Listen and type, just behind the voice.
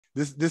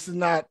This is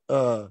not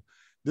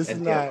this is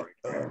And deal not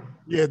breaker.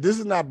 yeah, this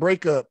is not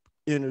breakup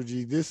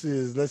energy. This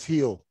is let's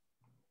heal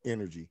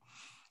energy.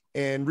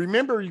 And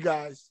remember, you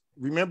guys,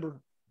 remember,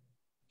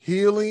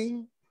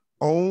 healing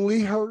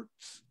only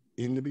hurts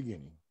in the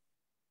beginning.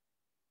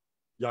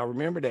 Y'all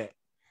remember that.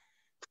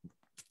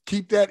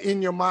 Keep that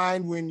in your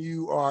mind when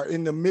you are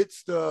in the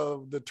midst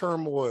of the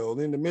turmoil,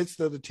 in the midst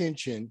of the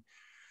tension.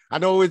 I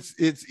know it's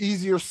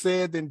easier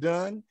said than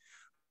done.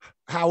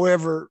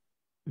 However,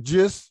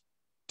 just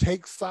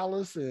take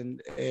solace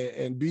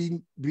and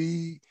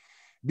be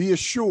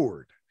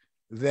assured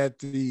that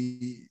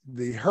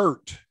the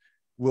hurt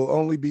will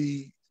only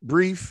be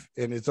brief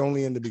and it's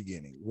only in the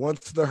beginning.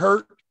 Once the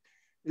hurt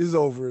is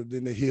over,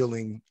 then the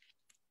healing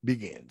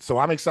begins. So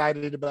I'm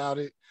excited about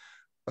it.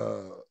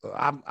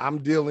 I'm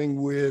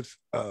dealing with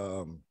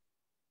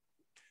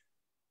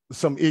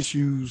some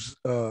issues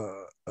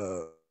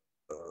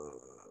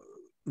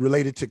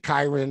related to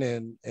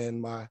Chiron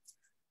and my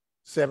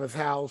seventh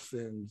house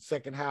and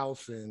second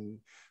house, and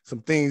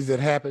some things that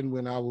happened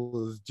when I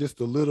was just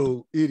a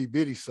little itty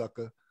bitty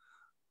sucker,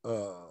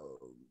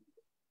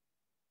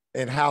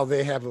 and how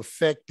they have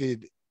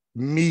affected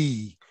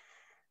me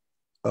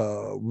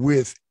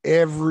with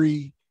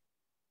every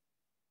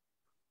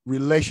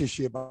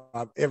relationship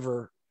I've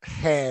ever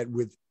had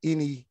with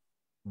any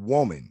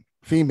woman,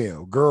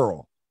 female,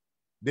 girl.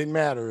 Didn't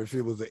matter if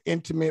it was an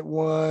intimate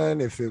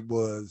one, if it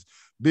was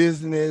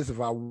business,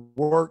 if I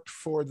worked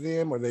for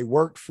them or they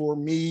worked for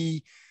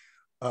me,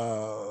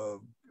 uh,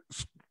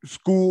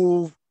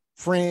 school,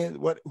 friends,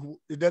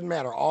 it doesn't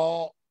matter.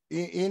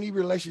 Any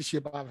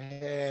relationship I've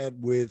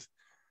had with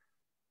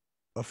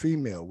a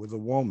female, with a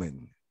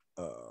woman,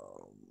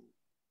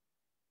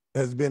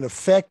 has been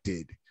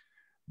affected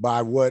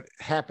by what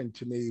happened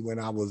to me when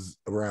I was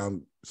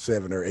around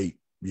 7 or 8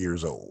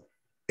 years old.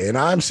 And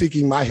I'm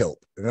seeking my help,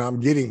 and I'm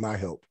getting my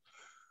help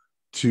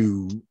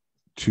to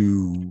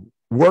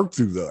work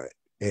through that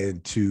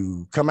and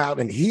to come out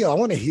and heal. I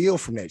want to heal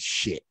from that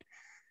shit.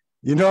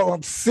 You know,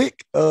 I'm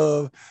sick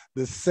of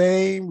the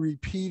same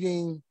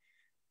repeating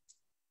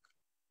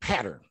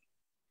pattern.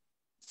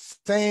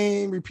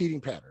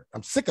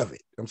 I'm sick of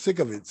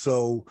it.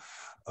 So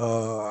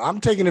I'm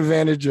taking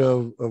advantage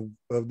of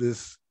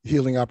this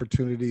healing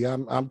opportunity.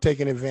 I'm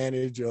taking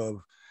advantage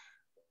of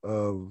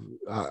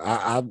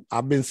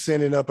I've been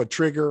sending up a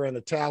trigger and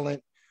a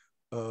talent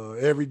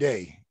every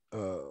day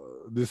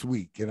this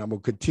week, and I'm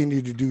gonna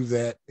continue to do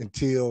that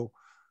until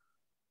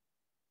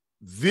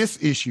this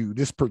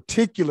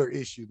particular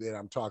issue that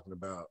I'm talking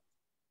about,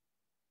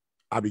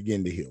 I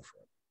begin to heal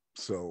from.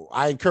 So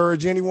I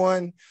encourage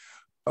anyone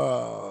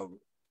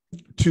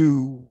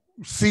to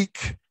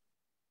seek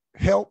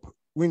help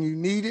when you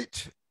need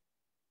it.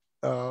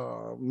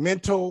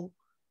 Mental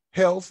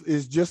health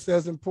is just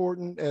as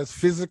important as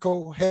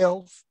physical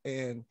health,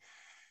 and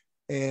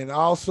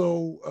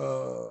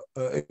also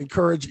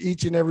encourage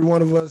each and every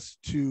one of us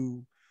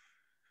to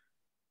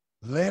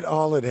let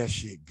all of that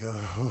shit go.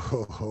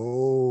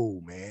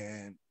 Oh,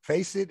 man.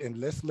 Face it and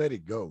let's let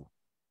it go.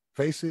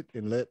 Face it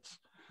and let's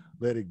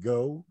let it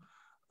go.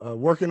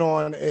 Working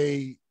on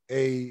a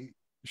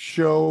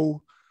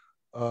show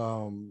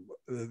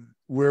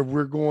where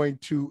we're going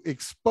to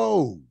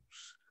expose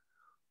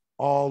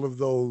all of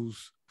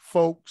those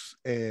folks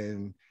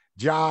and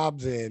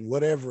jobs and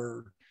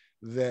whatever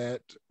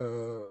that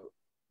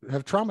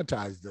have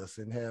traumatized us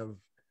and have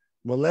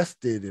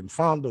molested and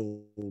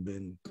fondled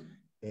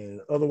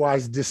and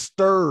otherwise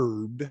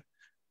disturbed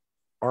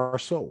our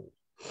soul.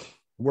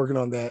 Working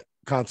on that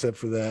concept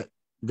for that.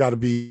 Got to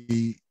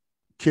be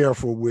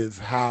careful with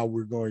how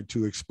we're going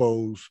to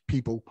expose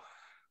people.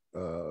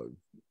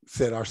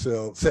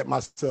 Set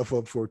myself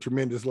up for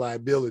tremendous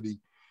liability.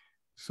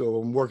 So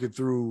I'm working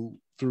through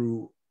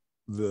the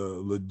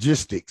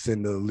logistics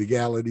and the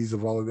legalities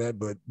of all of that,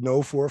 but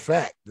know for a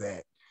fact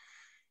that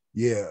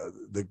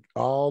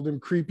all them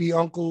creepy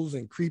uncles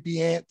and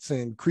creepy aunts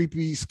and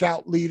creepy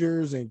scout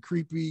leaders and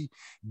creepy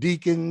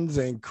deacons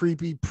and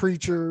creepy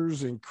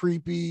preachers and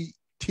creepy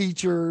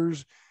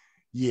teachers,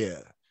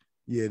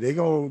 they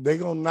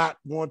gonna not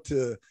want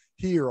to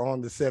hear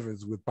on the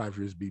 7's with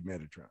Piper's Beat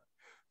Metatron.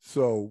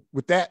 So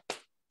with that,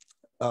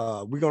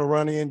 we're gonna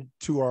run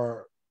into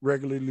our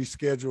regularly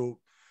scheduled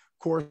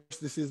course.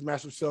 This is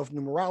Master Self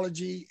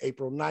Numerology,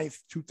 April 9th,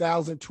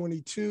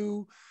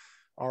 2022.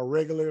 Our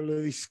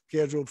regularly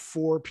scheduled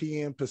 4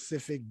 p.m.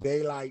 Pacific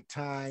Daylight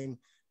Time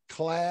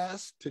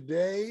class.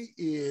 Today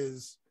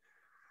is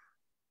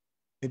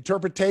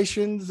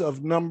interpretations of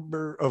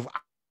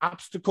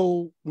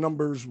obstacle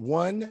numbers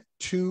 1,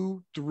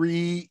 2,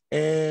 3,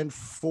 and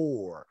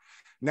 4.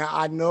 Now,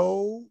 I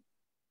know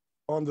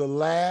on the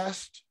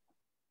last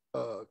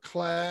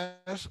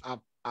class,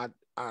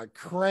 I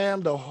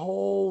crammed a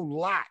whole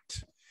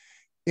lot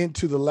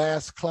into the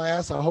last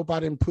class. I hope I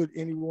didn't put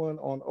anyone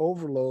on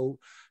overload.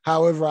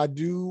 However, I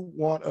do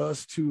want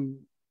us to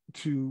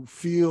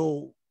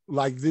feel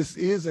like this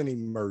is an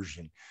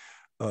immersion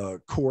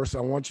course. I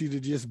want you to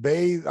just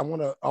bathe. I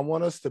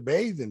want us to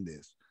bathe in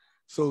this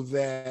so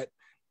that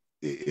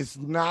it's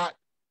not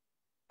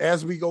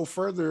as we go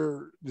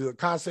further, the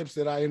concepts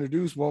that I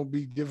introduce won't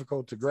be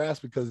difficult to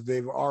grasp because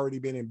they've already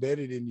been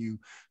embedded in you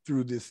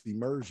through this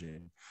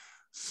immersion.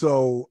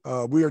 So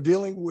we are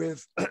dealing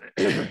with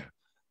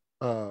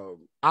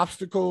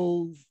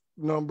obstacles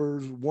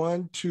numbers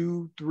 1,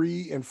 2,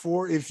 3, and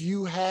 4. If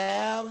you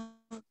have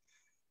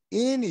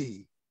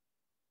any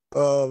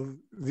of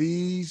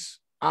these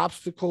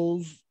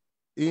obstacles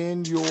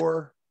in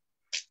your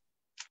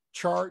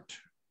chart,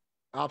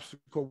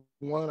 obstacle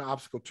 1,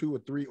 obstacle 2, or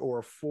 3,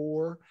 or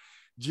 4,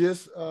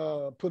 just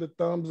put a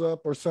thumbs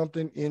up or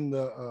something in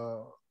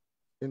the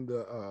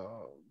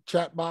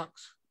chat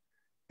box,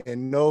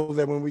 and know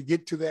that when we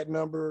get to that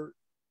number,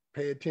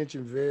 pay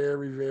attention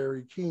very,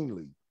 very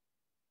keenly,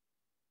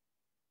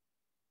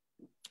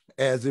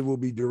 as it will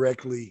be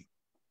directly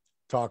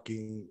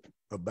talking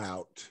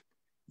about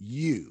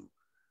you.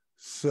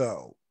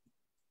 So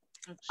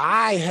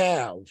I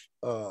have,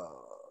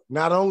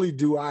 not only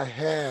do I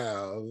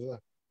have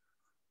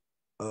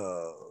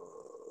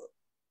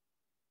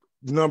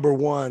number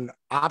 1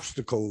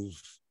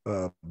 obstacles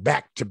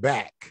back to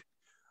back,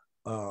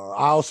 I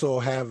also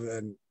have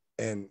an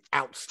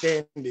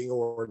outstanding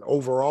or an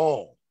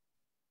overall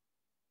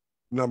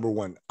number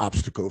 1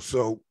 obstacle.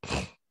 So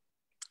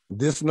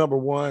this number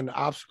 1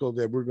 obstacle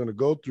that we're going to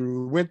go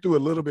through, went through a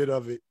little bit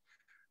of it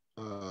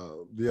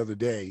the other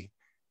day.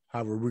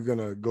 However, we're going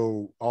to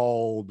go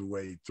all the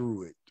way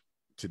through it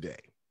today.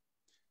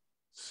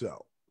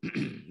 So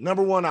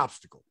number 1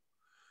 obstacle.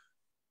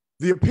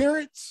 The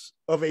appearance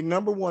of a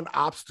number 1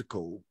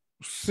 obstacle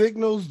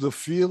signals the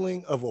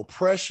feeling of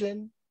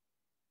oppression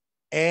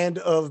and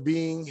of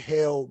being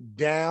held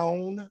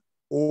down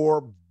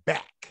or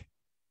back.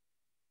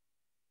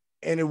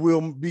 And it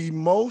will be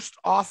most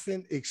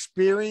often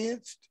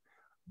experienced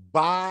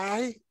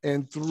by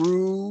and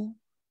through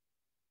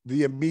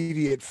the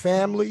immediate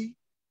family,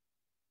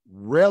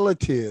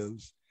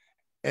 relatives,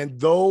 and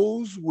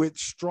those with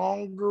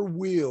stronger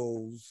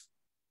wills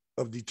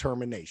of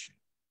determination.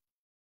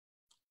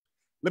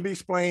 Let me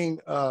explain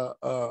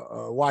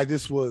why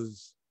this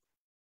was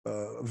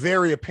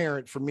very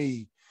apparent for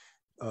me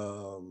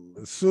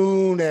as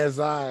soon as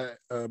I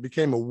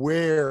became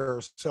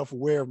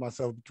self-aware of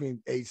myself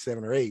between age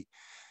 7 or 8,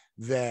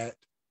 that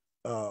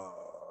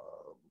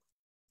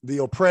the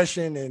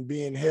oppression and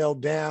being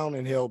held down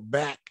and held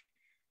back,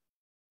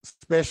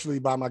 especially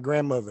by my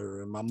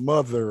grandmother and my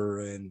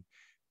mother and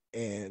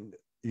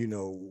you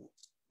know,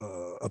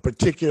 a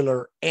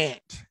particular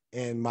aunt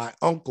and my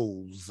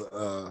uncles,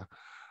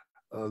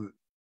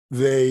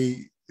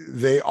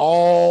 they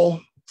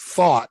all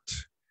thought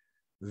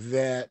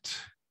that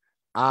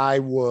I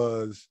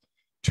was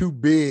too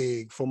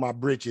big for my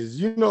britches.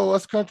 You know,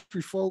 us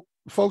country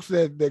folks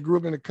that grew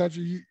up in the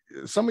country,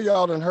 some of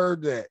y'all done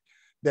heard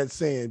that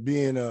saying,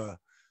 being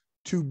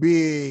too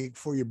big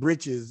for your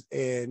britches.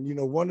 And, you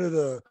know, one of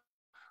the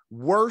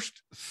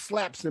worst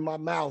slaps in my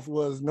mouth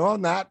was, no, I'm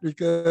not,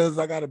 because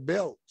I got a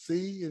belt.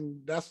 See,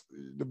 and that's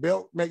the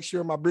belt makes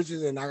sure my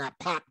britches, and I got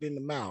popped in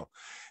the mouth.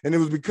 And it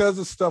was because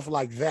of stuff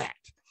like that.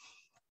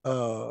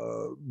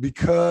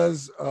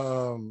 Because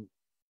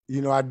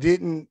you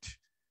know,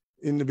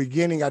 in the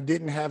beginning, I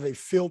didn't have a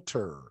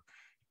filter.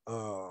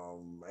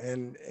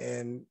 And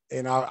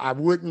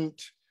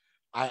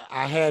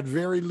I had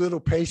very little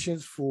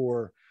patience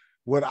for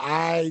what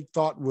I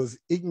thought was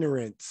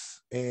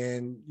ignorance.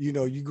 And, you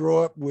know, you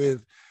grow up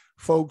with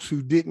folks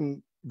who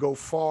didn't go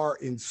far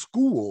in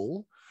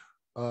school.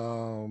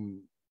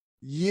 You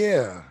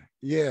know,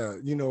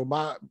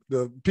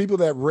 the people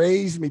that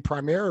raised me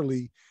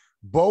primarily,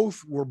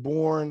 both were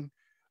born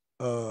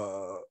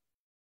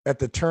at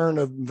the turn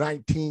of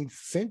 19th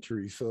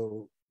century.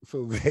 So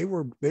they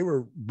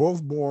were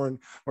both born.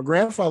 My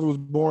grandfather was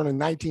born in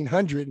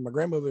 1900 and my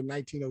grandmother in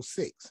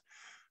 1906.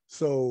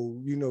 So,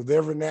 you know,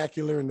 their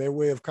vernacular and their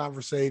way of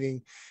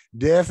conversating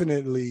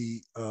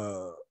definitely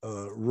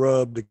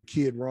rubbed the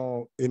kid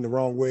in the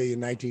wrong way in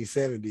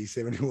 1970,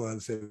 71,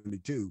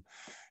 72,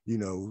 you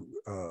know.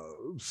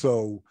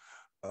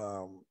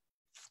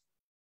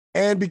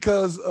 And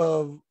because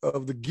of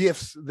the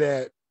gifts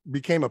that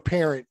became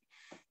apparent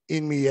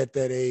in me at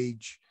that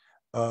age,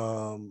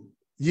 I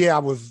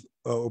was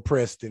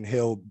oppressed and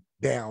held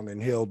down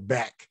and held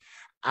back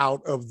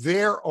out of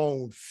their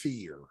own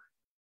fear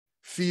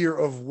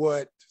of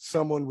what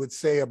someone would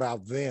say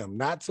about them,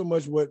 not so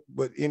much what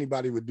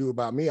anybody would do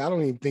about me. I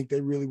don't even think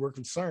they really were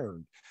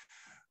concerned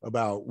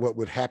about what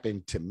would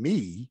happen to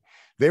me.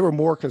 They were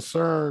more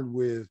concerned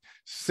with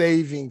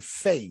saving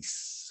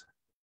face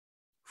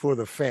for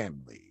the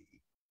family.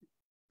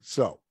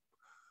 So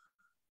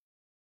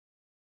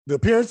the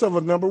appearance of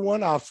a number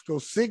 1 obstacle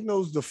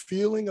signals the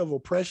feeling of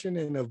oppression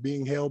and of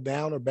being held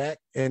down or back,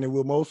 and it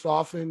will most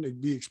often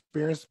be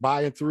experienced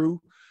by and through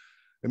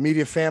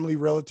immediate family,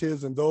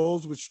 relatives, and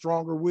those with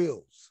stronger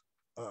wills.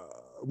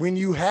 When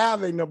you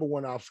have a number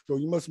 1 obstacle,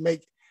 you must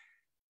make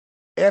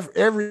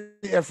every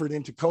effort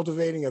into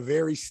cultivating a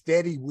very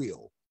steady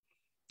will.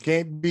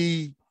 Can't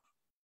be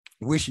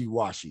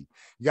wishy-washy.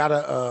 You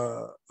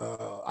gotta,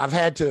 I've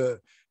had to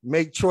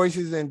make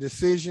choices and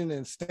decisions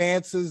and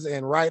stances,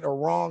 and right or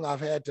wrong, I've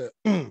had to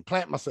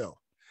plant myself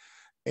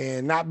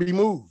and not be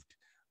moved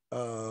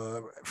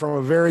from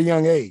a very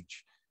young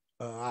age.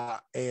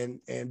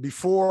 And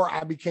before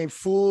I became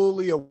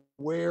fully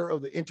aware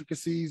of the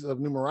intricacies of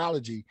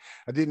numerology,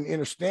 I didn't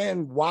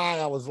understand why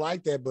I was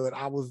like that, but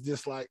I was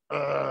just like,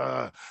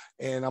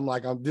 and I'm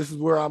like, this is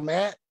where I'm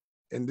at,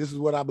 and this is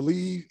what I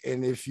believe.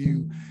 And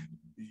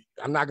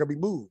I'm not gonna be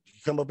moved. You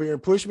come up here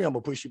and push me, I'm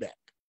gonna push you back.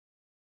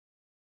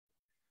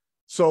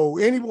 So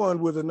anyone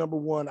with a number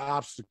one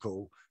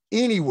obstacle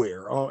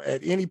anywhere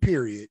at any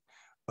period,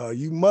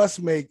 you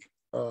must make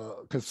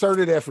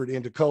concerted effort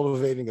into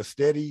cultivating a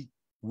steady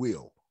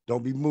will.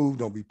 Don't be moved,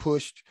 don't be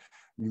pushed.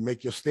 You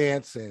make your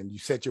stance and you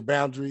set your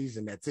boundaries,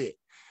 and that's it.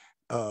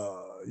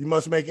 You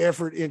must make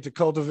effort into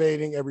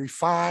cultivating a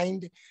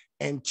refined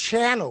and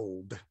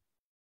channeled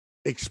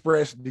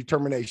express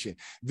determination.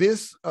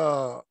 This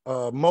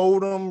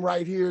modem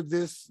right here,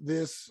 this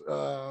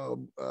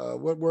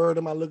what word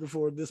am I looking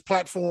for? This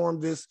platform,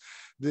 this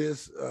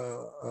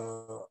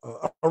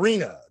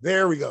arena.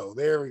 There we go.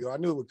 I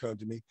knew it would come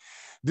to me.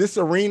 This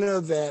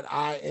arena that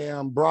I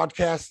am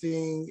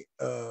broadcasting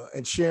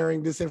and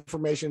sharing this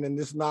information and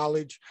this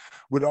knowledge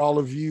with all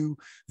of you.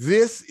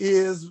 This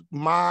is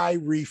my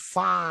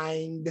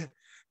refined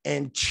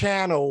and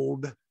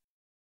channeled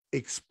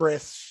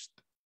expressed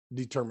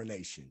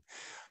determination.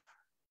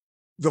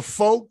 The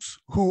folks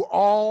who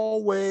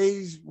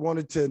always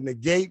wanted to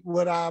negate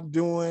what I'm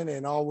doing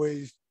and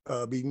always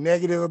be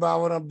negative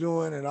about what I'm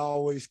doing and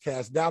always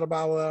cast doubt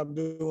about what I'm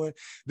doing,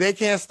 they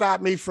can't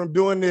stop me from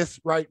doing this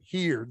right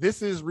here.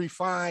 This is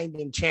refined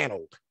and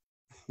channeled.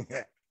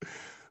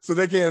 So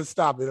they can't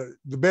stop it.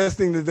 The best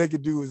thing that they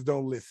could do is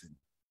don't listen.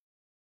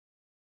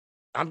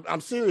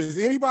 I'm serious.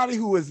 Anybody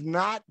who is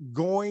not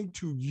going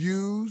to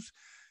use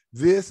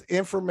this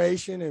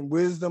information and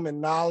wisdom and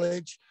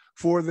knowledge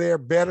for their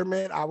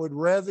betterment, I would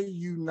rather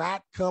you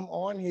not come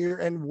on here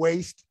and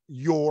waste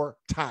your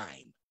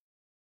time.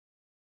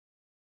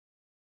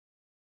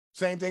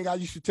 Same thing I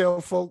used to tell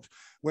folks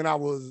when I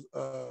was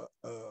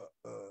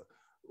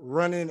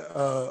running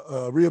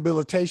a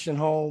rehabilitation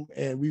home,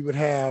 and we would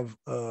have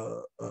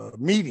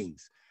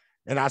meetings.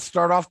 And I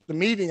start off the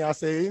meeting, I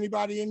say,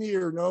 anybody in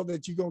here know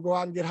that you're going to go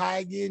out and get high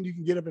again? You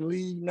can get up and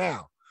leave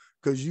now,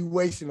 because you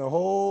wasting a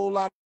whole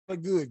lot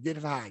of good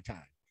getting high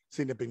time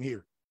sitting up in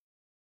here.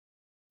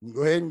 You can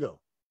go ahead and go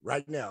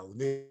right now.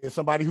 Then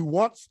somebody who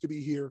wants to be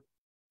here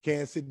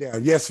can sit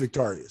down. Yes,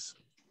 Victorious.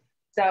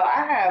 So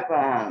I have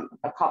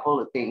a couple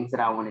of things that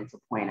I wanted to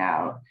point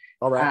out.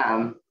 All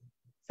right.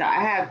 So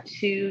I have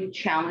two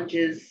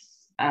challenges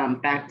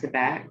back to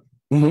back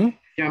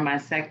during my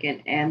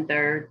second and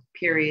third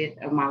period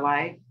of my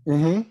life.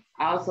 I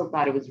also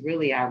thought it was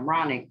really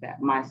ironic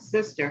that my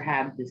sister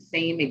had the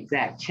same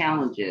exact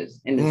challenges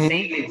in the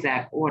same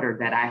exact order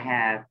that I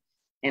have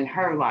in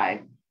her life.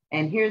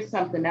 And here's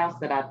something else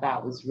that I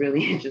thought was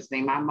really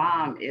interesting. My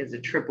mom is a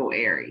triple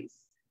Aries.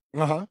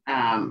 Her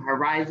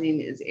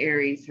rising is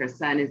Aries, her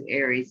sun is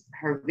Aries,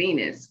 her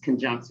Venus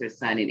conjuncts her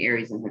sun in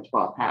Aries in her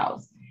 12th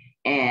house.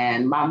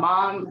 And my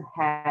mom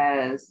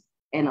has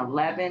an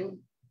 11-2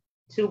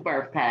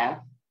 birth path.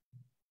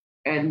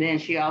 And then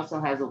she also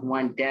has a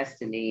 1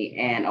 destiny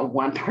and a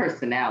 1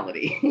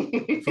 personality.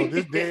 So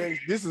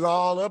this is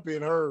all up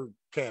in her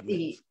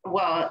cabinet.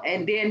 Well,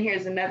 and then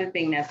here's another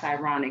thing that's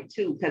ironic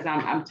too, because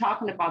I'm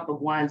talking about the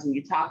ones, and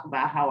you talk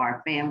about how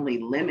our family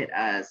limit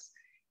us.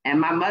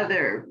 And my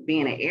mother,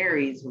 being an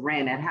Aries,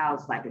 ran that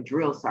house like a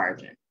drill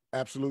sergeant.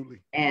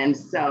 Absolutely. And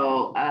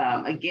so,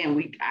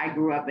 again, I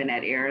grew up in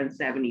that era in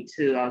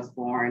 72. I was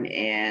born,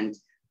 and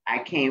I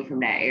came from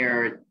that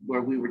era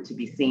where we were to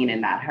be seen and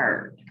not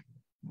heard.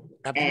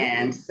 Absolutely.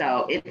 And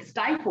so it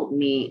stifled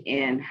me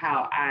in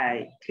how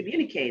I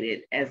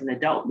communicated as an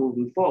adult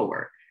moving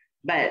forward.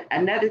 But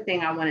another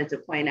thing I wanted to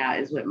point out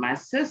is with my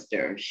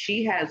sister,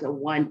 she has a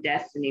 1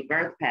 destiny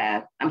birth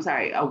path. I'm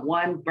sorry, a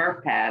 1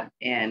 birth path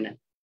and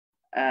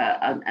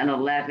an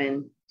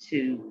 11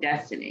 to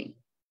destiny.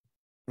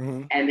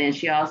 And then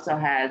she also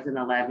has an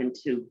 11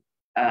 to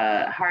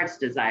heart's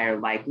desire,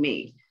 like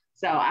me.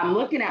 So I'm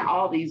looking at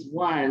all these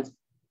ones,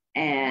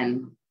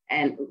 and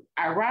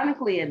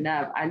ironically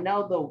enough, I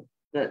know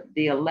the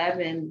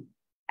 11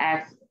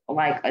 acts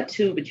like a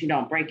 2, but you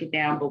don't break it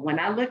down. But when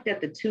I looked at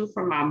the 2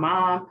 from my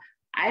mom,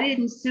 I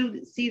didn't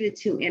see the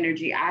 2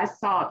 energy. I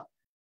saw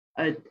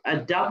a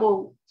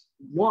double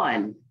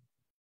 1,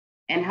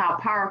 and how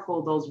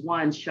powerful those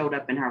 1s showed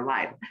up in her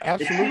life.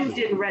 Absolutely. The 2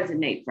 didn't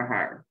resonate for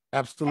her.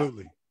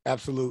 Absolutely.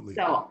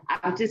 So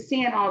I'm just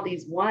seeing all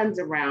these 1s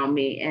around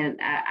me, and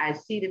I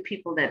see the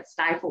people that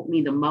stifled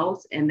me the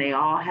most, and they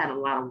all had a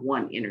lot of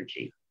 1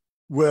 energy.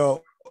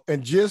 Well,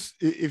 and just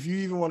if you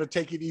even want to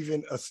take it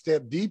even a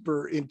step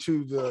deeper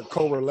into the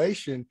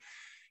correlation,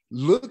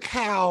 look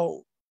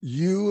how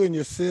you and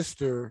your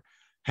sister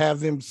have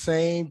them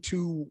same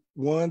 2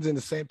 1s in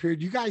the same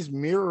period. You guys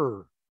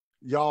mirror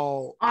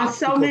y'all on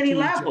so many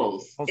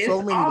levels. It's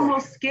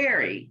almost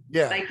scary.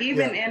 Yeah. Like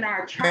even in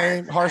our charts.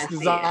 Same heart's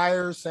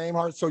desire, same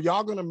heart. So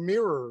y'all gonna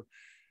mirror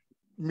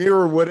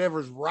mirror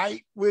whatever's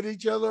right with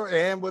each other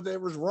and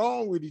whatever's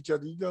wrong with each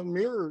other. You don't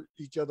mirror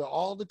each other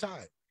all the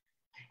time.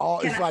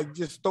 It's like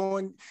just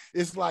throwing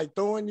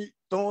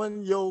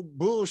your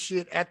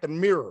bullshit at the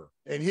mirror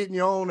and hitting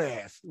your own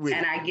ass with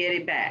and it. I get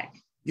it back.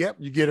 Yep,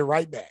 you get it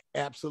right back.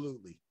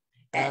 Absolutely.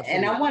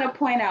 And I want to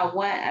point out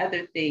one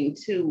other thing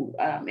too,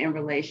 in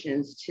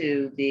relations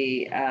to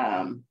the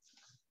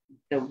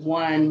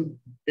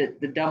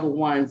double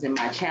ones in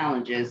my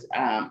challenges.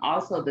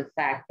 Also the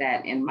fact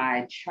that in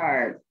my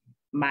chart,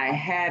 my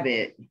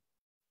habit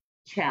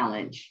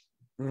challenge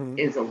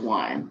is a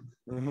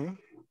 1.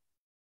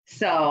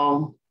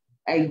 So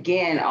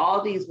again,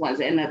 all these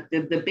ones, and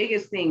the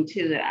biggest thing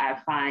too that I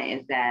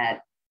find is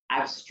that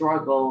I've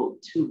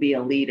struggled to be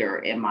a leader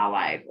in my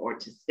life or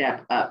to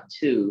step up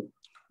to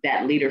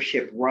that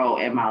leadership role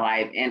in my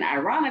life. And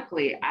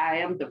ironically, I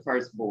am the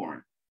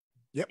firstborn.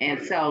 Yep.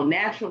 And so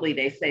naturally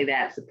they say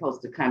that's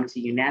supposed to come to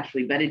you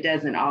naturally, but it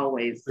doesn't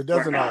always work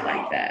out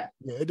like that.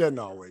 Yeah, it doesn't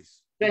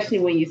always. Especially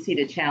when you see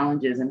the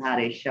challenges and how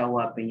they show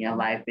up in your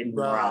life in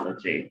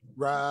numerology.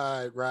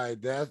 Right.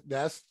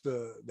 That's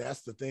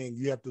the thing.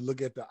 You have to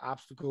look at the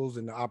obstacles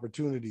and the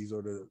opportunities,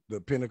 or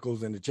the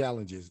pinnacles and the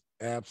challenges.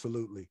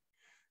 Absolutely.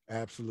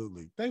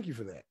 Thank you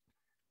for that.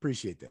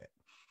 Appreciate that.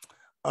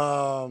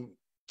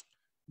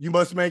 You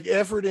must make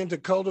effort into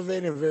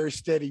cultivating a very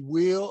steady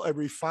will, a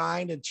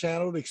refined and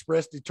channeled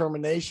expressed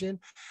determination,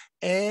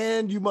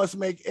 and you must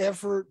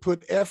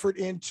put effort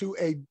into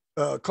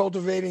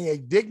cultivating a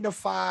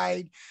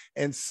dignified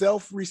and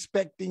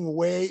self-respecting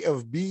way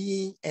of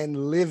being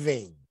and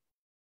living,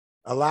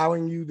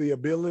 allowing you the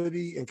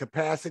ability and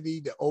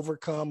capacity to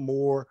overcome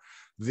more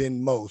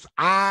than most.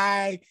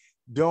 I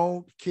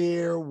don't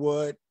care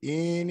what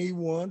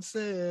anyone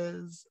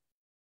says.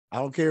 I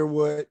don't care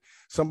what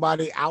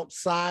somebody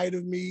outside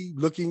of me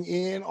looking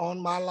in on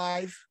my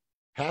life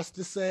has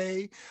to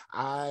say.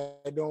 I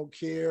don't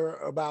care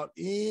about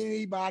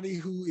anybody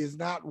who is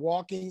not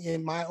walking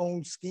in my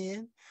own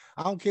skin.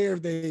 I don't care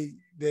if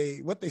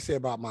what they say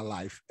about my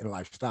life and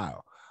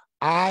lifestyle.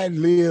 I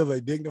live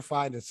a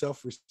dignified and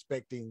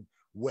self-respecting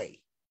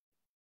way,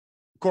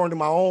 according to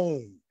my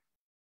own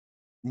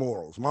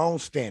morals, my own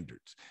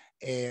standards.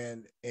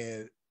 And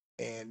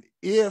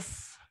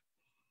if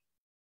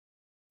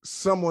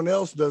someone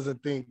else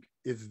doesn't think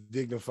it's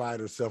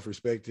dignified or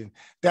self-respecting,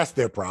 that's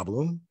their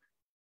problem.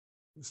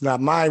 It's not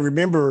mine.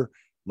 Remember,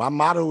 my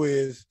motto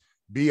is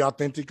be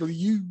authentically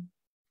you,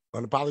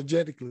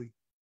 unapologetically.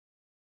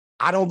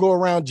 I don't go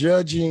around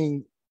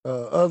judging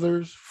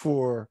others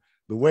for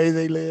the way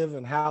they live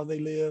and how they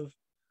live,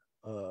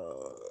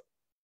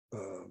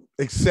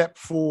 except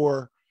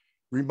for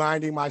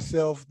reminding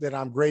myself that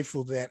I'm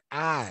grateful that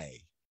I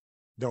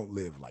don't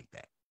live like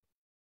that.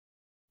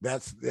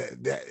 That's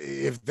that.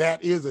 If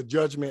that is a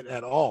judgment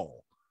at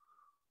all,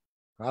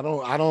 I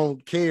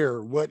don't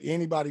care what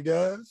anybody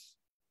does.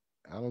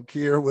 I don't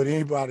care what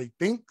anybody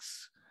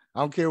thinks.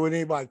 I don't care what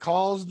anybody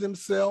calls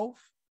themselves.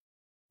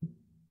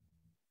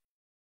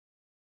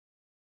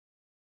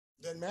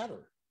 Doesn't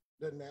matter.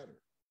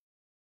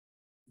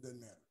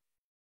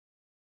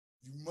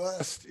 You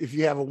must, if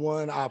you have a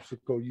one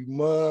obstacle, you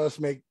must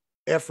make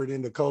effort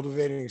into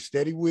cultivating a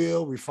steady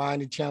will,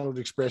 refined and channeled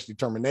express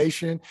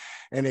determination,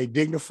 and a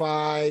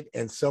dignified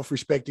and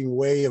self-respecting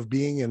way of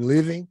being and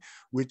living,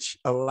 which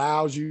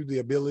allows you the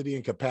ability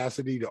and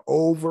capacity to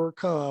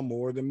overcome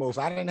more than most.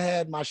 I didn't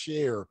have my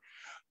share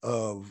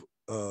of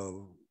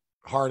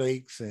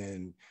heartaches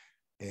and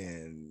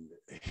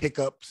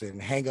hiccups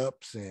and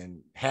hangups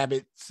and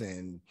habits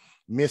and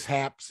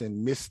mishaps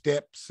and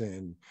missteps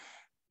and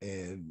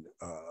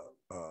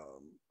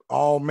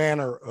all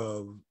manner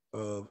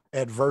of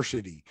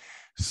adversity,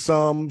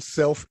 some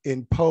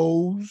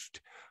self-imposed,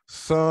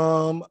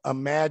 some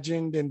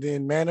imagined and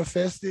then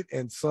manifested,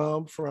 and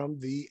some from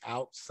the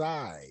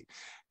outside.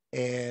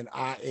 And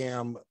I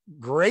am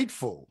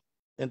grateful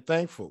and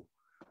thankful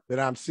that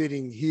I'm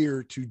sitting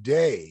here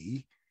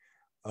today,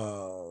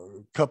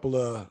 2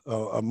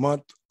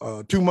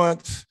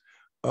 months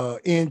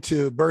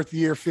into birth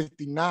year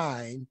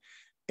 59,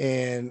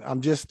 and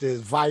I'm just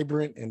as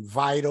vibrant and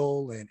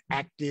vital and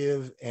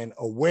active and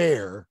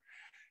aware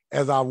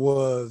as I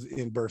was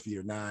in birth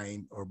year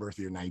 9 or birth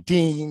year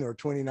 19 or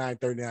 29,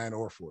 39,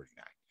 or 49.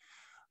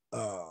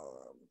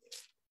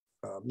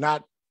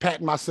 Not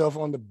patting myself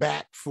on the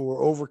back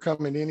for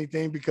overcoming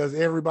anything, because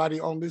everybody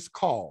on this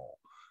call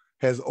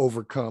has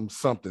overcome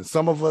something.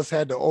 Some of us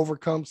had to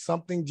overcome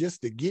something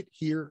just to get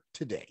here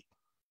today.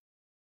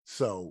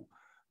 So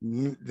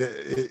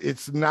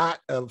it's not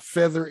a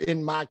feather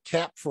in my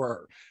cap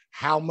for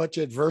how much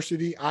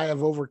adversity I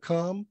have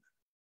overcome.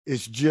 It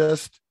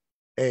just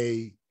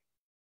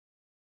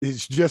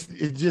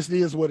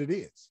is what it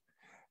is.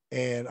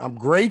 And I'm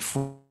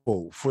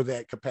grateful for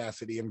that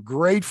capacity. I'm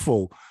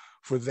grateful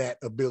for that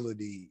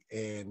ability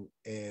and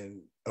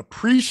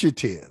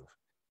appreciative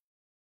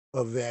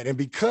of that. And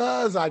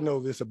because I know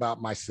this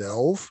about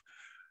myself,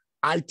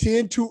 I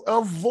tend to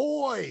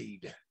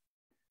avoid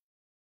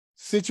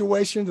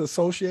situations,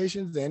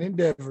 associations, and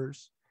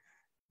endeavors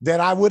that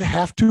I would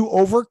have to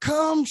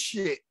overcome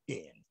shit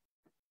in.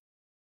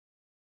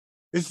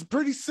 It's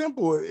pretty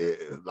simple.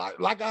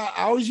 Like I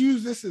always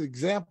use this as an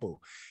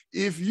example.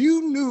 If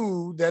you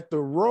knew that the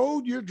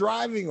road you're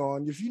driving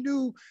on, if you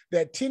knew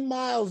that 10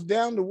 miles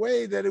down the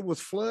way that it was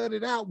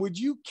flooded out, would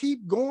you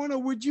keep going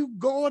or would you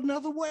go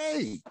another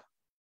way?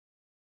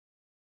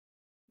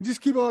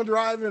 Just keep on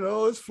driving.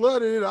 Oh, it's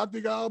flooded. I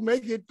think I'll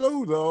make it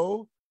through,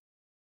 though.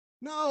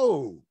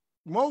 No,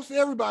 most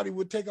everybody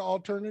would take an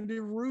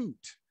alternative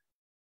route.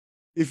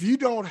 If you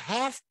don't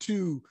have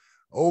to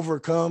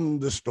overcome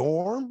the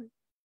storm,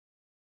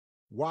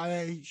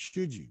 why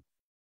should you?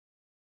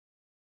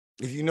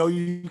 If you know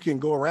you can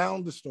go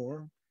around the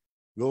storm,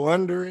 go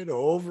under it or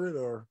over it,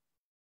 or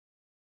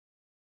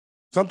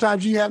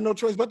sometimes you have no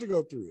choice but to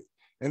go through it.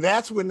 And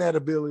that's when that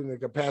ability and the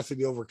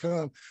capacity to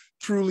overcome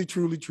truly,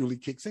 truly, truly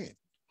kicks in.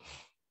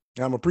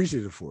 And I'm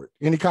appreciative for it.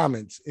 Any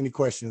comments, any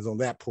questions on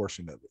that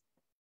portion of it?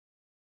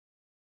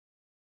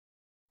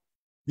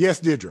 Yes,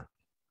 Deirdre.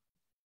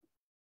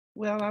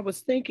 Well, I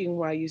was thinking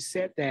while you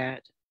said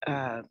that,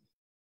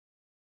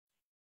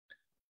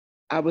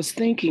 I was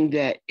thinking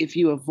that if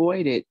you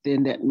avoid it,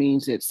 then that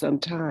means that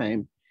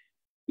sometime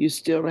you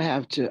still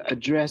have to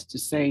address the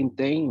same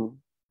thing.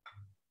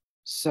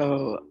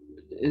 So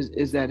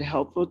is that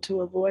helpful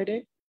to avoid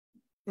it?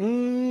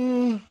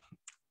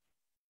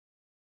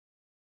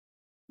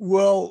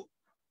 Well,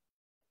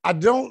 I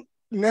don't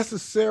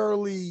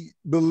necessarily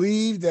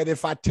believe that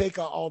if I take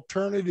an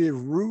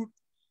alternative route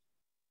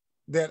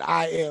that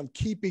I am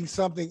keeping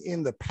something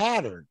in the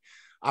pattern.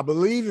 I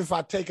believe if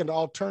I take an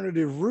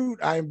alternative route,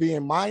 I am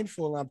being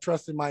mindful and I'm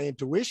trusting my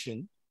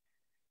intuition,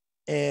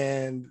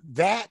 and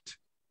that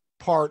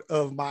part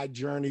of my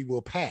journey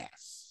will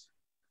pass.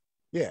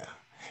 Yeah.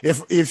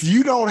 If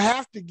you don't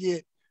have to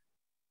get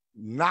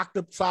knocked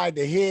upside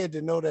the head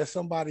to know that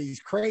somebody's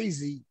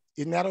crazy,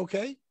 isn't that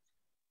okay?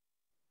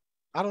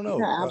 I don't know.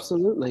 Yeah,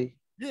 absolutely.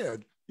 Yeah.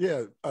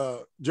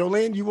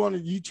 Jolene,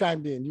 you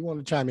chimed in. You want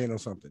to chime in on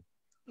something?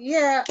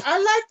 Yeah, I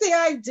like the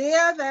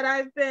idea that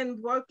I've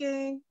been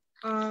working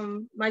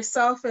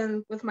myself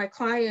and with my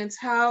clients,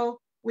 how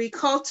we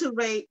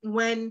cultivate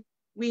when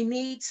we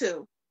need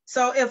to.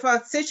 So if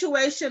a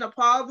situation, a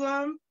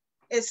problem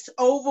is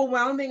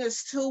overwhelming,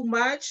 is too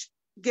much,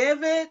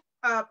 give it,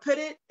 put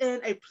it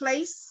in a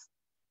place,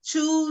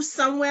 choose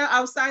somewhere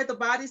outside the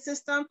body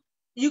system.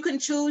 You can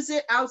choose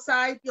it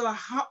outside your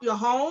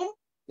home,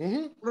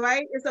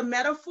 right? It's a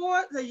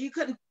metaphor. So you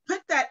can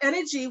put that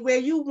energy where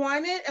you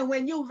want it, and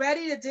when you're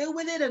ready to deal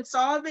with it and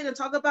solve it and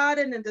talk about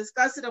it and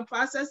discuss it and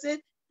process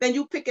it, then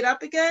you pick it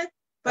up again.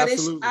 But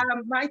it's,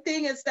 my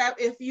thing is that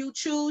if you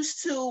choose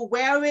to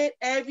wear it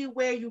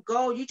everywhere you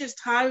go, you're just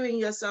tiring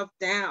yourself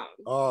down.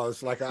 Oh,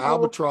 it's like an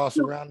albatross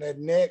around that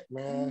neck,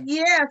 man.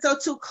 Yeah, so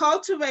to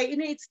cultivate, it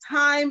needs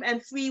time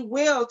and free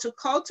will to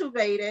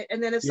cultivate it.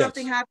 And then if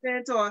something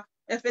happens, or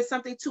if it's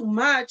something too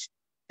much,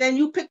 then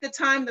you pick the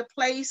time, the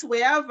place,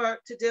 wherever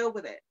to deal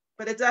with it.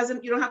 But it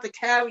doesn't, you don't have to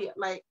carry it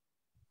like,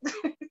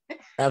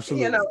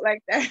 absolutely, you know,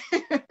 like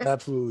that.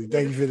 Absolutely.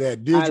 Thank you for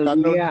that. Did I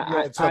know you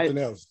had something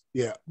else?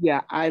 Yeah.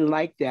 Yeah, I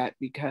like that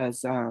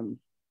because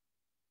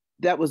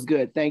that was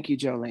good. Thank you,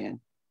 Jolene.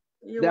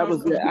 That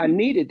was good. I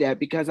needed that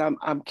because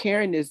I'm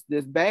carrying this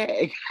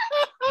bag.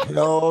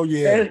 Oh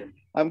yeah.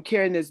 I'm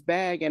carrying this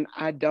bag and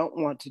I don't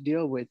want to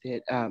deal with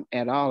it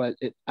at all.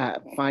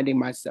 Finding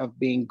myself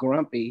being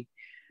grumpy,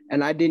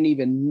 and I didn't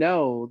even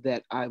know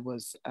that I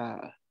was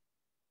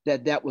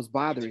that was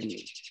bothering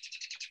me.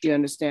 You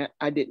understand?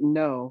 I didn't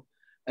know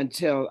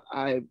until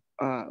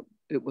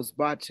it was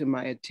brought to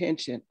my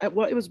attention.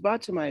 Well, it was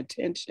brought to my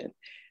attention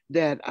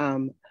that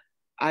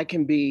I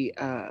can be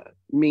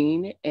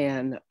mean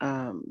and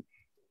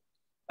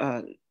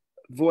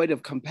void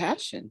of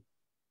compassion.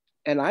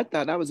 And I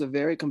thought I was a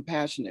very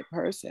compassionate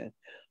person.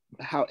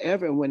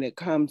 However, when it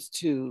comes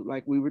to,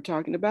 like we were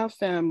talking about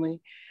family,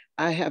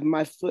 I have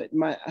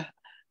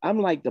I'm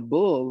like the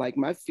bull, like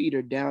my feet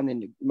are down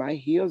my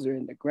heels are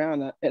in the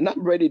ground, and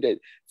I'm ready to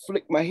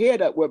flick my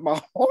head up with my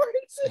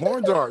horns.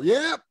 Horns are,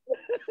 yeah.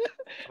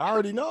 I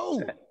already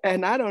know.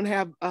 And I don't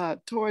have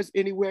toys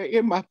anywhere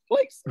in my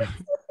place. I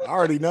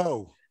already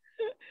know.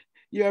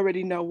 You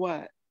already know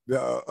what?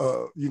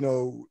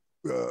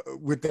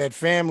 With that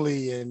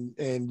family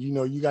and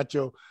you got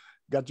your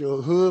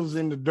hooves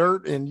in the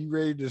dirt and you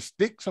ready to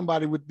stick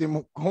somebody with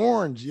them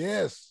horns.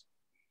 Yes.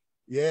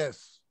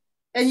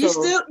 And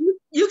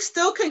you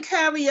still can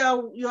carry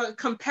your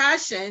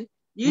compassion.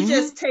 You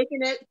just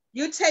taking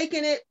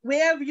it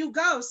wherever you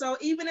go. So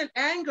even in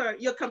anger,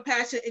 your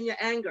compassion in your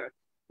anger.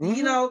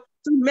 You know,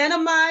 to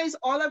minimize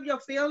all of your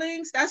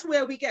feelings, that's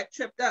where we get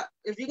tripped up.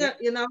 If you got,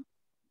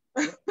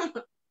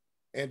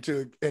 and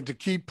to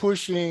keep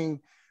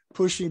pushing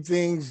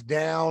things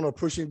down or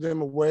pushing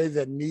them away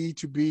that need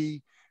to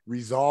be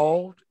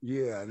resolved.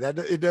 Yeah, that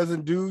it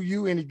doesn't do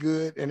you any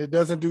good, and it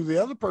doesn't do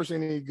the other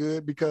person any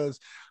good,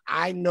 because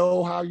I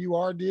know how you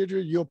are,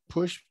 Deirdre. You'll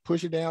push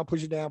it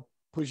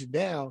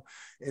down.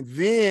 And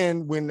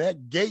then when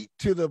that gate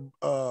to the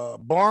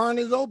barn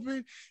is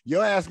open,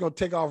 your ass gonna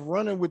take off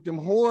running with them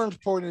horns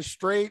pointing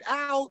straight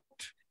out.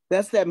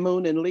 That's that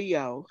moon in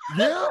Leo.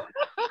 Yeah.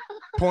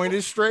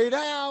 Pointed straight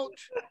out.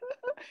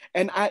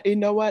 And you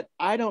know what?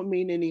 I don't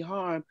mean any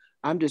harm.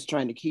 I'm just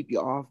trying to keep you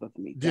off of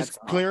me. Just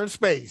clearing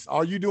space.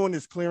 All you doing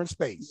is clearing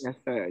space. Yes,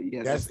 sir.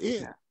 Yes, that's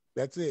it. Yeah.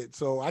 That's it.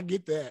 So I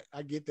get that.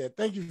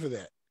 Thank you for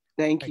that.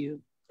 Thank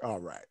you. All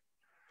right.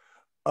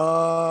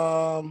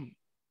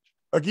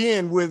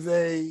 Again, with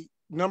a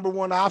number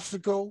one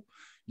obstacle,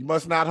 you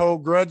must not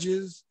hold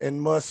grudges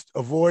and must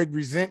avoid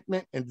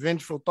resentment and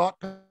vengeful thought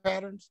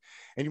patterns.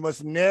 And you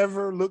must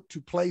never look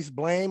to place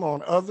blame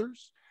on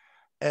others.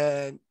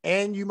 And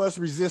you must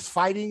resist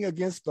fighting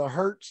against the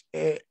hurts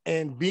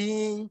and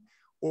being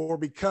or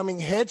becoming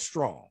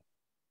headstrong,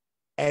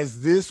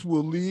 as this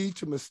will lead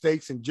to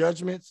mistakes in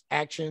judgments,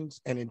 actions,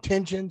 and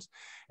intentions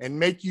and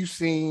make you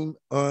seem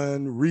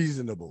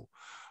unreasonable.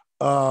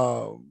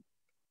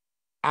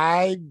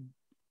 I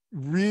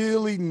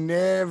really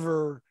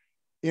never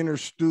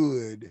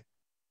understood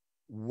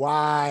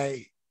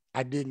why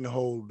I didn't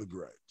hold the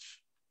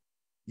grudge.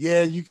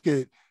 Yeah, you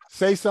could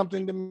say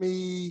something to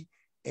me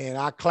and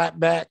I clap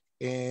back,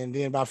 and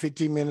then about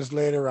 15 minutes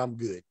later, I'm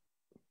good.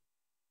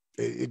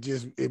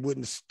 It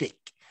wouldn't stick.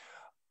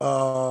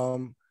 I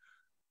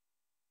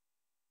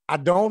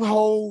don't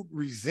hold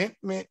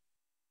resentment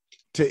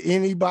to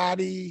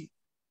anybody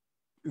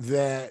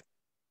that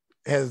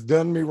has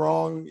done me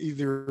wrong,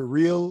 either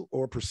real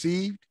or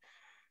perceived.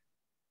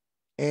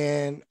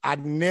 And I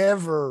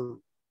never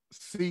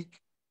think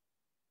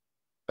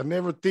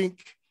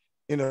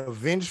in a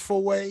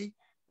vengeful way,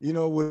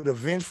 with a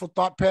vengeful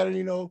thought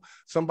pattern.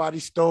 Somebody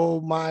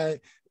stole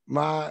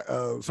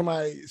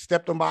somebody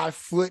stepped on my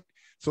foot,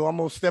 so I'm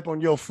gonna step on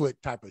your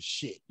foot type of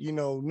shit.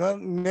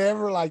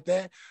 Never like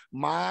that.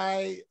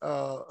 My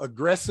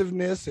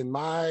aggressiveness and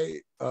my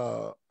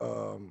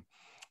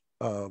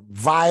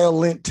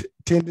violent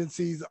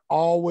tendencies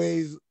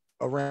always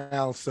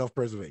around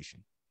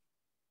self-preservation.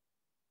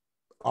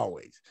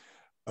 Always.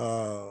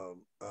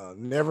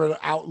 Never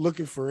out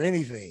looking for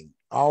anything.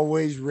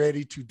 Always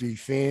ready to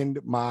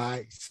defend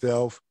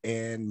myself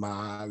and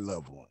my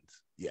loved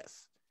ones.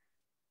 Yes.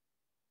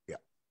 Yeah.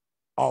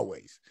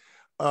 Always.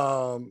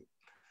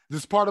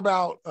 This part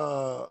about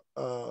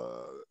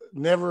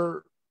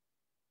never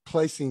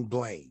placing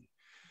blame.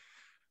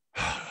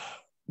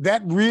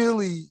 That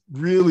really,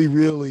 really,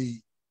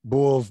 really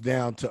boils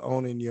down to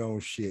owning your own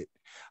shit.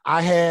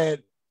 I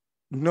had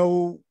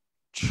no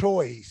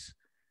choice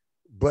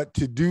but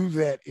to do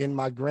that in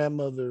my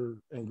grandmother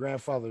and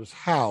grandfather's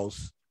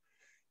house.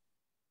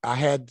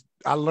 I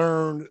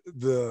learned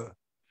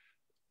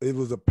it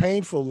was a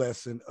painful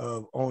lesson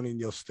of owning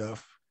your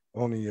stuff,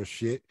 owning your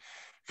shit,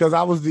 because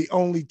I was the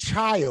only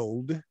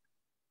child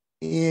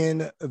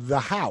in the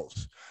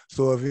house.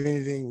 So if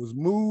anything was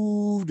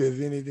moved,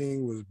 if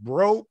anything was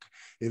broke,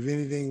 if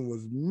anything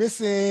was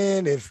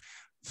missing, if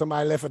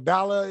somebody left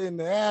 $1 in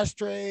the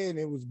ashtray and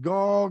it was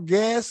gone,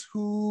 guess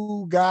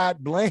who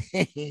got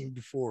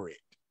blamed for it?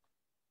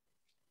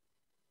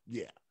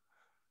 Yeah.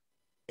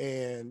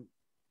 And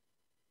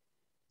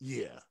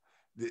yeah,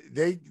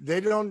 they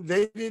didn't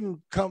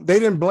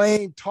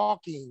blame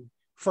talking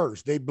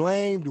first. They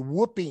blamed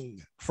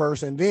whooping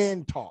first and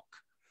then talk.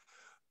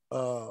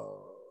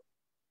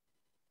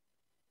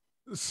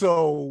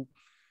 So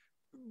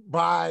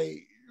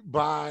by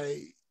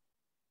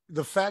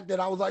the fact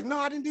that I was like, no,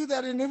 I didn't do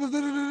that, and it was,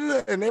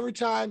 and every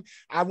time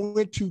I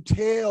went to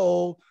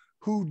tell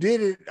who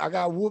did it, I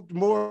got whooped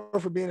more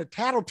for being a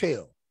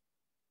tattletale.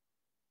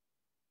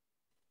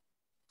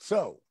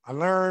 So I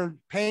learned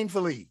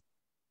painfully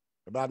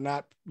about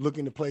not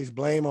looking to place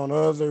blame on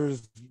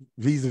others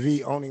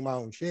vis-a-vis owning my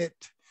own shit.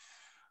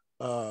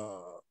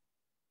 And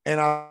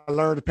I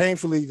learned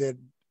painfully that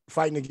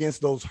fighting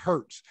against those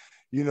hurts,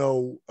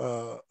 being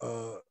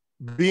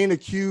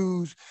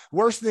accused,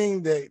 worst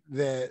thing that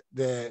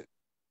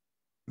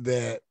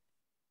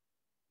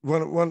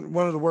one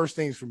of the worst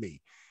things for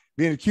me,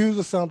 being accused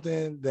of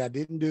something that I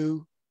didn't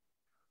do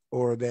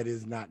or that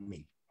is not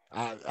me.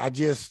 I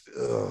just,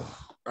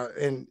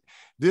 and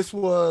this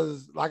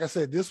was, like I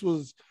said, this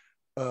was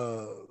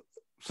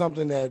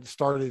something that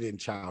started in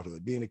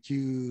childhood, being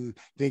accused,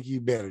 think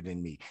you better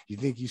than me. You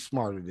think you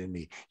smarter than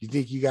me. You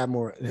think you got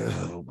more.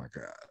 Oh my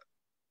God.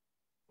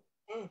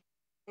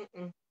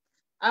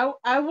 I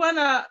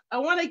wanna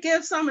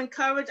give some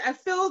encouragement. I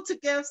feel to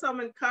give some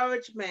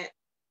encouragement.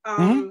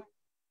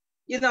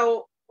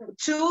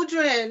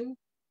 Children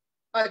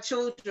are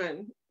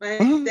children,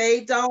 right? Mm-hmm.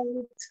 They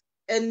don't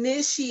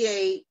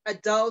initiate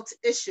adult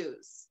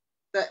issues.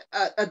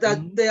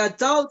 The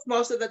adults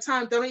most of the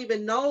time don't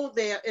even know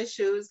their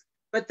issues,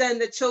 but then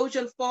the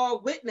children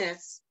fall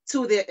witness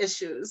to their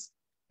issues.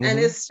 Mm-hmm. And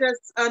it's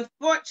just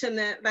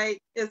unfortunate,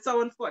 it's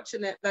so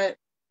unfortunate that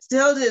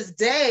still this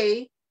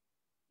day,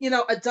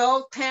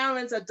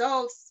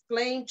 adults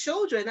blame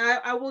children.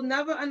 I will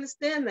never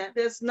understand that.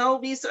 There's no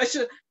research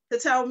to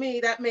tell me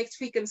that makes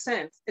freaking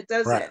sense. It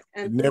doesn't. Right.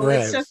 And it never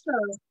has. Just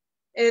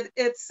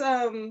it's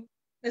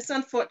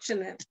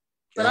unfortunate.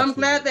 But absolutely. I'm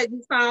glad that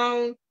you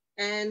found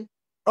and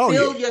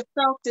feel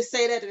yourself to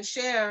say that and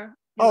share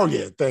Oh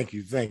yeah, thank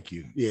you.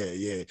 Yeah,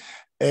 yeah.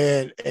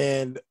 And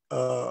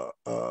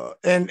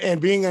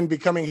being and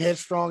becoming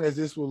headstrong as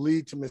this will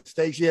lead to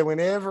mistakes. Yeah,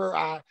 whenever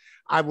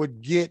I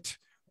would get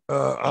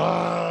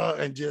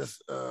and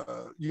just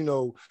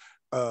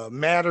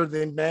madder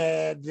than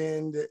mad,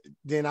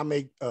 then I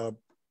make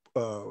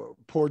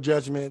poor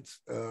judgments.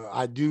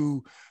 I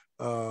do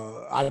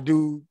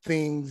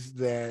things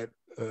that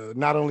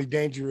not only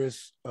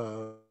dangerous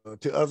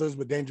to others,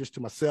 but dangerous to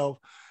myself.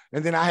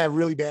 And then I have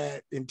really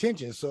bad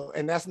intentions. So,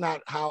 and that's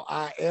not how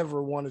I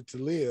ever wanted to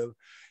live.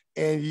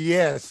 And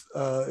yes,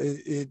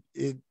 in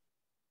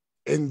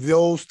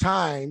those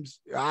times,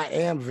 I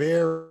am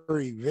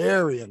very,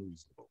 very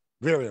unreasonable,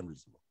 very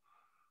unreasonable.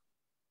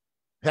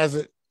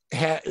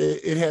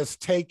 It has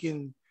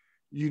taken,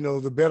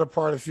 the better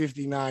part of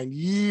 59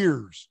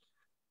 years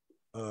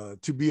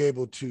to be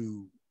able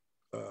to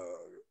uh,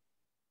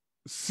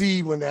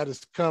 see when that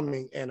is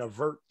coming and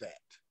avert that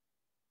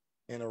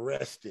and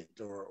arrest it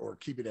or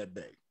keep it at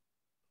bay.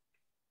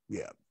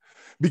 Yeah.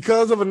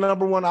 Because of a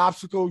number one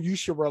obstacle, you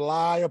should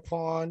rely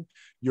upon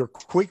your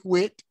quick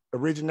wit,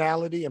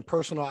 originality, and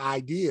personal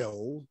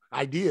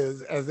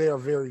ideas as they are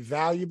very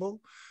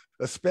valuable,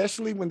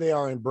 especially when they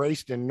are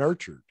embraced and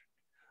nurtured.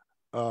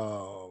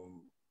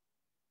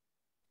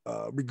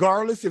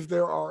 Regardless if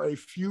there are a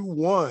few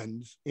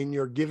ones in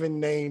your given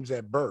names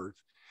at birth,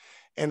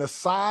 and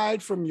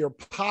aside from your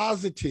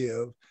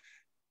positive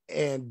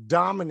and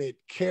dominant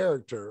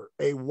character,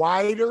 a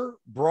wider,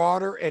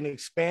 broader, and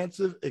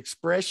expansive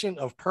expression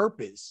of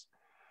purpose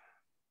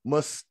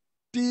must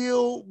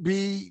still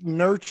be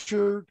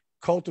nurtured,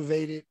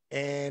 cultivated,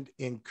 and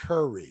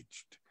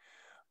encouraged.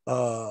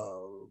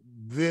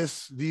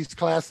 These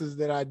classes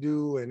that I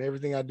do and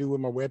everything I do with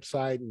my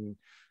website and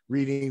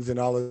readings and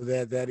all of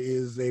that, that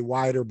is a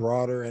wider,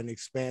 broader, and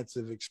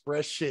expansive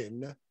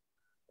expression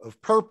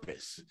of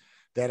purpose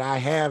that I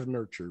have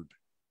nurtured,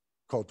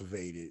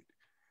 cultivated,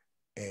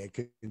 and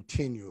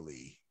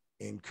continually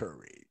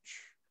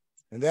encourage.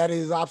 And that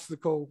is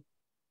obstacle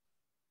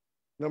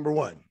number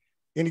one.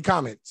 Any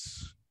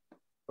comments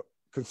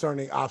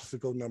concerning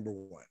obstacle number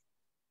one?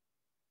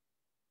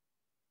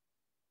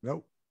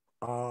 Nope.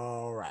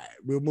 All right,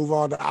 we'll move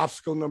on to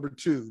obstacle number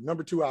two.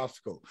 Number two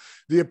obstacle.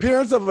 The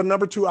appearance of a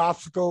number two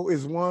obstacle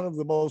is one of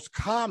the most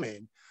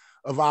common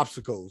of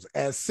obstacles,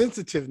 as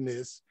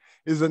sensitiveness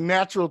is a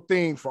natural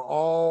thing for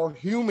all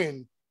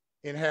human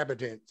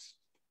inhabitants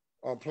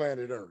on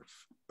planet Earth.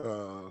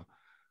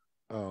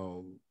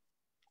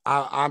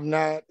 I'm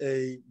not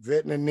a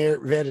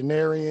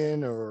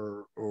veterinarian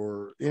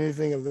or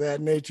anything of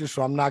that nature,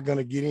 so I'm not going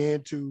to get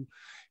into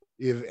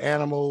if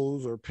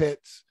animals or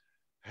pets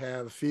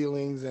have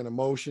feelings and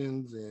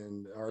emotions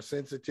and are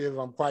sensitive.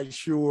 I'm quite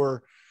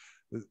sure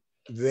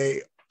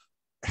they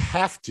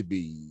have to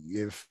be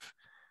if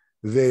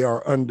they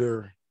are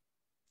under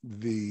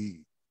the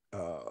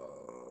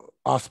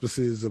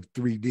auspices of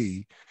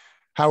 3D.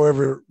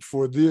 However,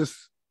 for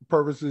this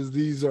purposes,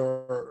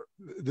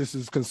 this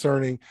is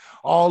concerning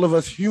all of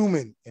us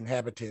human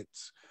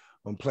inhabitants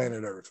on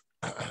planet Earth.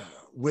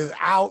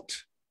 Without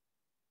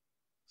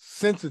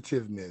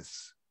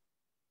sensitiveness,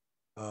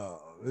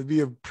 it'd be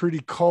a pretty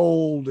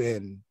cold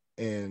and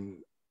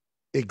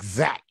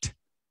exact,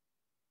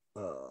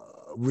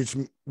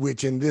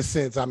 which in this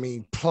sense, I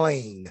mean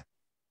plain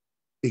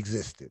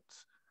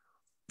existence.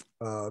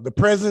 The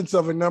presence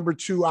of a number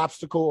two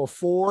obstacle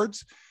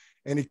affords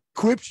and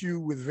equips you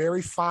with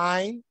very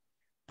fine,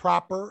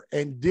 proper,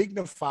 and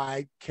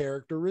dignified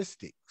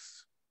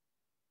characteristics.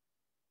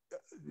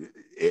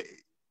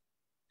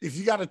 If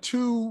you got a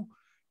 2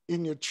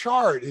 in your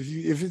chart,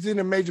 if it's in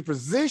a major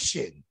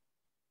position,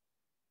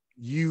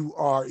 you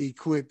are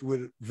equipped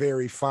with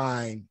very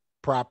fine,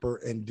 proper,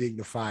 and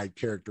dignified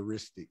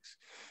characteristics.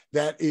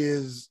 That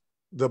is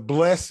the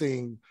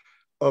blessing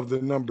of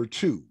the number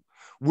 2.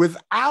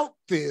 Without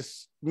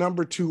this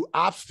number 2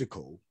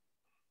 obstacle,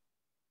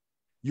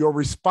 your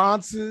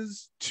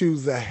responses to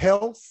the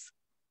health,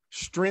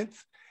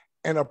 strength,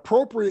 and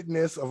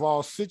appropriateness of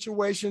all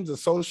situations,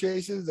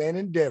 associations, and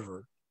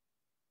endeavor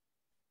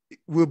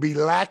will be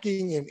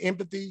lacking in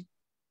empathy,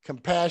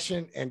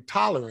 compassion, and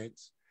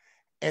tolerance,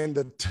 and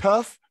the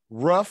tough,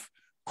 rough,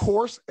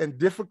 coarse, and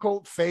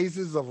difficult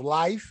phases of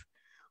life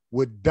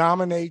would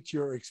dominate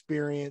your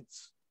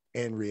experience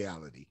and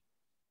reality.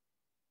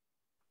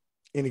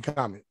 Any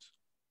comments?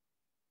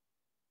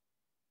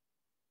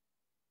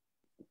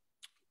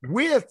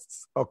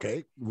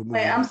 Okay.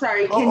 Wait, I'm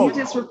sorry. Can you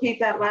just repeat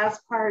that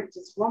last part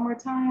just one more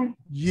time?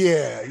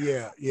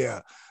 Yeah.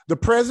 The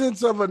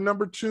presence of a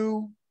number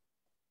 2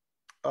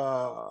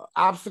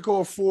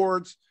 obstacle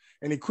affords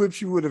and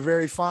equips you with a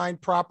very fine,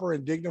 proper,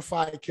 and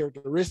dignified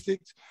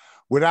characteristics.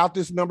 Without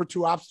this number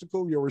 2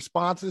 obstacle, your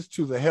responses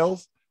to the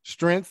health,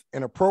 strength,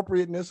 and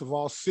appropriateness of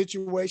all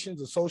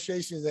situations,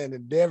 associations, and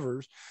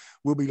endeavors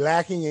will be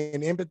lacking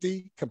in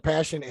empathy,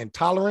 compassion, and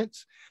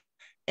tolerance,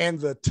 and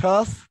the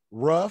tough,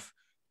 rough,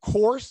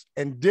 coarse,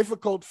 and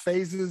difficult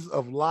phases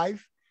of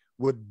life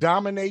would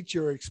dominate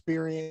your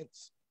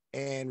experience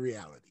and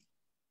reality.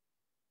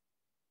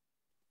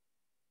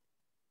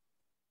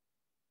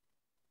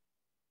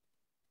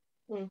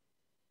 Mm.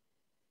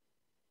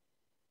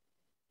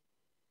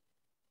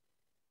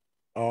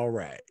 All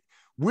right.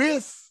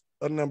 With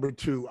a number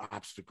 2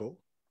 obstacle,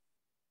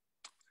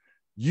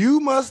 you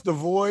must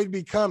avoid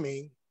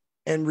becoming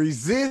and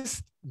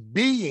resist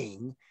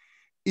being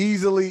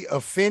easily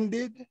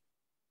offended,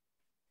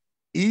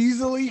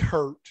 easily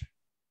hurt,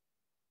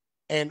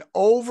 and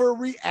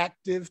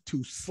overreactive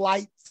to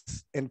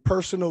slights and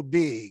personal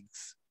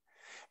digs,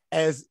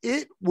 as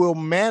it will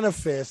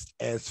manifest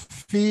as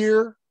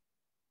fear,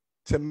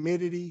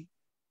 timidity,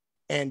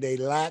 and a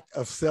lack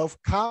of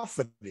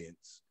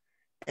self-confidence,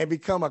 and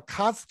become a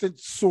constant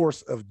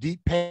source of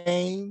deep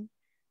pain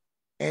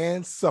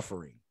and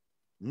suffering,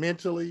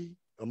 mentally,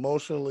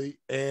 emotionally,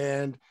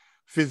 and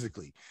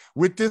physically.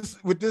 With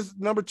this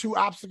number 2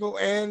 obstacle,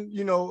 and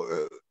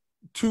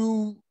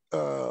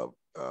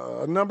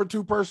number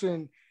 2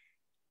 person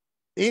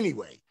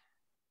anyway,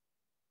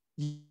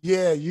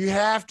 yeah, you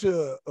have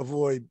to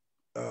avoid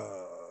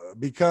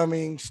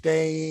becoming,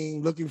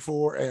 staying, looking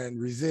for,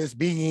 and resist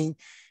being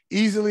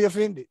easily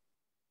offended,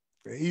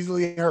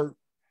 easily hurt.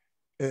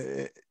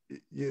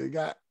 You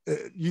got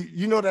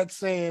you know that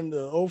saying,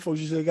 the old folks,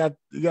 you say you got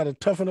to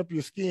toughen up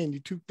your skin.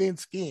 You're too thin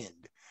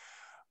skinned,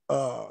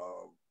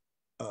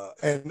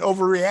 and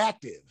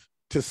overreactive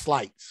to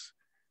slights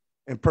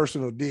and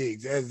personal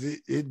digs, as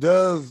it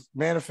does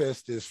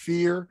manifest as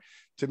fear,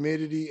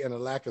 timidity, and a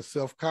lack of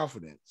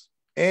self-confidence.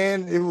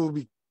 And it will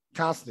be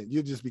constant.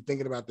 You'll just be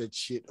thinking about that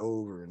shit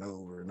over and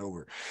over and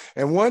over.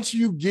 And once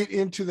you get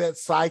into that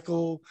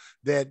cycle,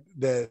 that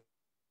the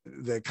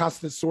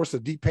constant source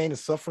of deep pain and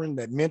suffering,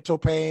 that mental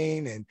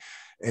pain and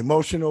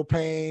emotional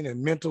pain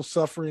and mental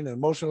suffering and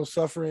emotional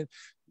suffering,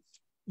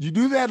 you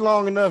do that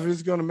long enough,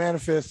 it's going to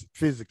manifest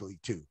physically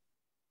too,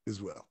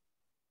 as well.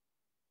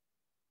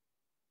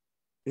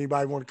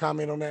 Anybody want to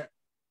comment on that?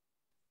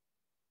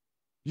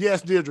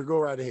 Yes, Deirdre, go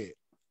right ahead.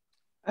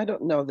 I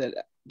don't know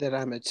that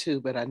I'm a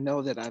 2, but I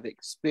know that I've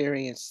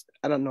experienced,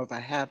 I don't know if I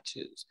have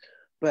 2s,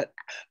 but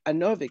I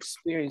know I've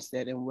experienced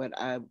that. And what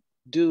I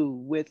do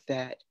with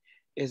that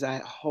is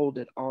I hold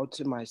it all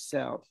to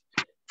myself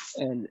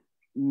and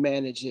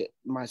manage it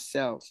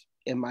myself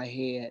in my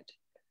head,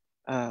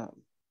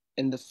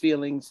 and the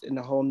feelings and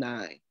the whole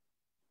 9,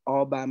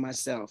 all by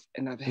myself.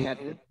 And I've had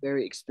the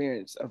very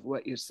experience of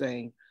what you're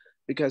saying,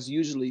 because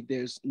usually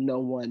there's no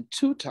one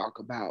to talk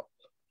about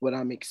what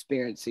I'm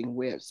experiencing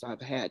with. So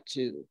I've had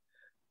to,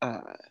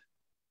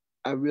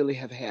 I really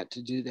have had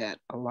to do that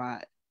a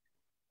lot.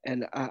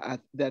 And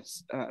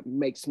that's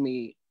makes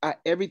me,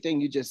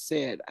 everything you just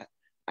said,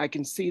 I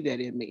can see that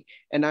in me.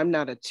 And I'm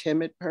not a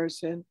timid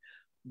person,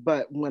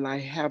 but when I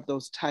have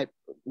those type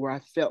where I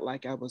felt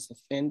like I was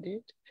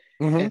offended,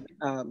 and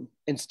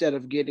instead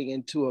of getting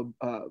into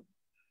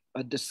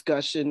a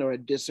discussion or a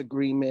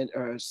disagreement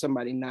or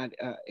somebody not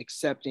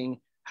accepting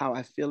how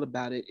I feel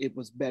about it, it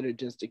was better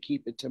just to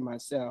keep it to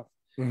myself.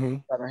 I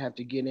don't have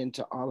to get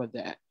into all of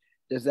that.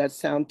 Does that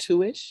sound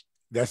 2-ish?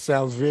 That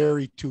sounds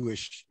very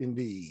 2-ish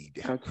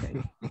indeed.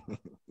 Okay.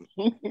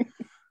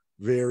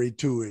 Very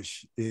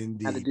 2-ish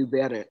indeed. How to do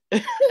better.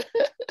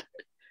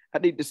 I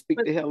need to speak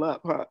the hell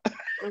up, huh?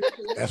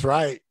 That's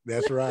right.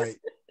 That's right.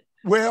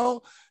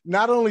 Well,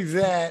 not only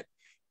that,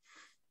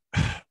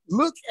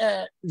 look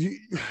at you,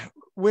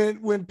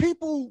 when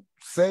people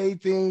say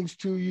things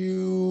to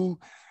you,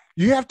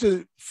 you have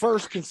to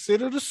first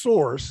consider the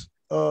source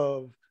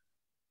of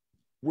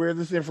where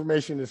this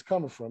information is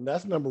coming from.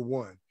 That's number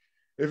 1.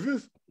 If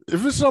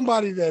it's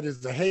somebody that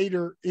is a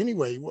hater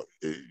anyway,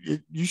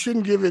 you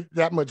shouldn't give it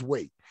that much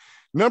weight.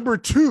 Number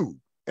 2,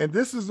 and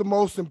this is the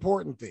most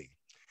important thing,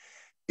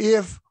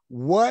 if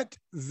what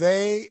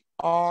they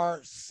are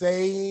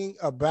saying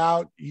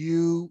about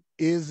you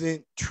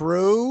isn't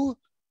true,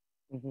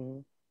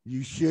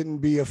 you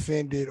shouldn't be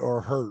offended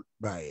or hurt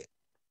by it.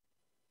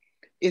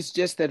 It's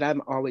just that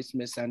I'm always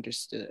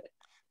misunderstood.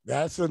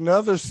 That's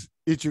another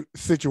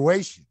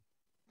situation.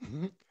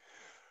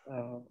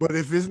 But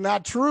if it's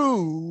not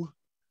true,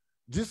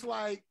 just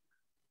like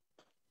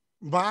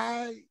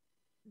my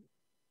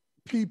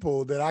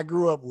people that I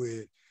grew up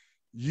with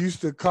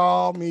used to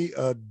call me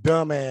a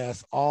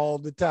dumbass all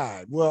the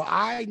time. Well,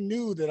 I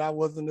knew that I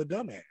wasn't a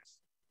dumbass.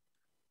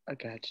 I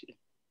got you.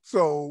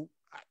 So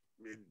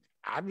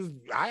I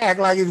act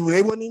like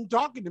they wasn't even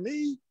talking to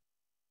me.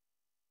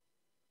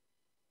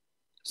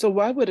 So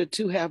why would a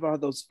 2 have all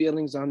those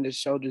feelings on their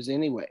shoulders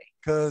anyway?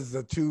 Because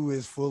the 2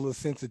 is full of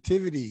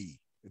sensitivity.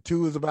 The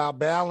 2 is about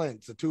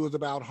balance. The 2 is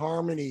about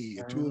harmony.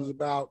 The 2 is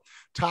about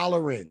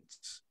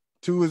tolerance.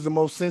 2 is the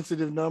most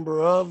sensitive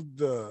number of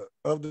the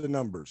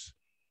numbers.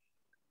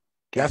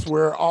 Gotcha. That's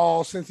where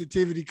all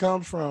sensitivity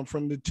comes from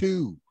the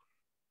 2.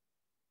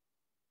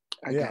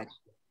 I got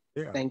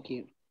you. Yeah. Thank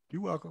you.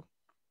 You're welcome.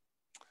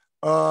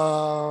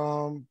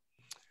 A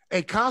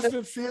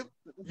constant fit.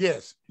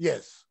 Yes.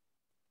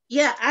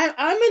 Yeah,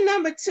 I'm a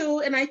number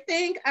 2, and I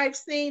think I've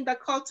seen the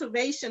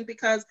cultivation,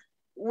 because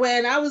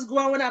when I was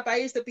growing up, I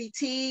used to be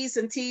teased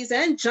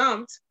and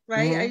jumped,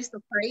 right? I used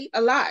to fight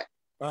a lot.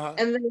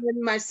 And then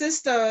my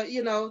sister,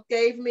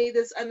 gave me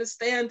this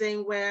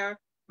understanding where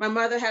my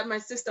mother had my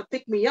sister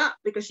pick me up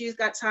because she's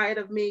got tired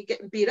of me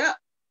getting beat up.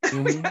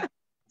 Mm-hmm.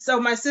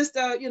 So my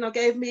sister,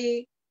 gave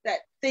me that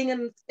thing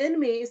in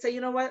me and said,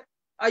 you know what?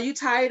 Are you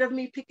tired of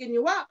me picking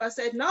you up? I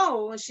said,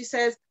 no. And she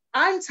says,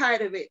 I'm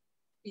tired of it.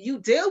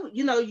 You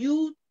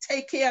you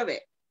take care of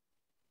it.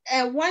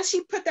 And once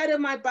she put that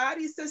in my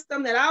body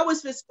system, that I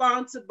was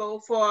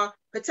responsible for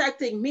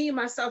protecting me,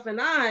 myself,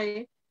 and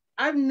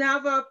I've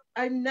never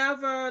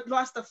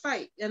lost a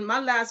fight. And my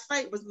last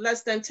fight was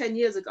less than 10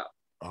 years ago.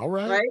 All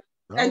right. Right.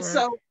 And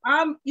so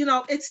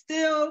it's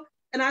still,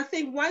 and I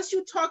think once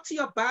you talk to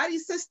your body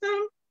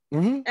system,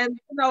 mm-hmm. and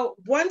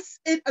once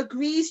it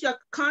agrees, your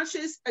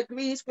conscious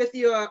agrees with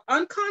your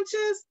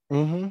unconscious,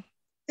 mm-hmm.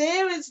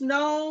 there is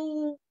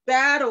no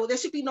battle. There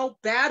should be no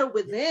battle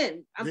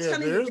within. I'm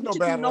telling you, there should be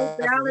no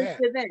balance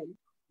within.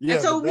 Yeah,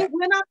 and so we're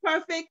not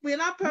perfect. We're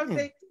not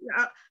perfect.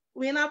 Mm-hmm.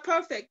 We're not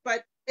perfect,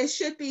 but it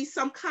should be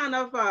some kind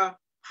of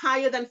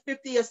higher than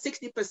 50 or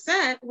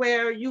 60%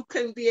 where you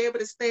can be able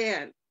to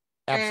stand.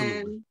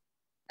 Absolutely.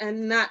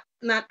 And not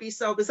be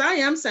so, because I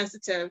am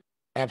sensitive.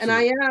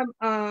 Absolutely.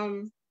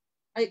 And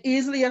I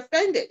easily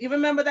offended. You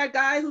remember that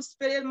guy who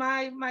spit in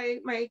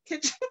my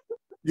kitchen?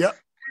 Yep.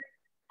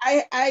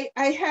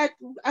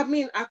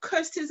 I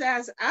cursed his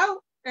ass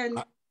out, and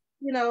but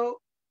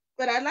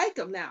I like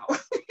him now.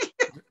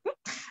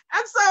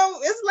 And so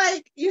it's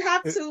like you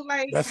have to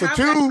that's have a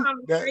two.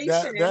 That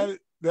conversation.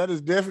 That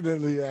is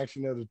definitely the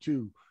action of the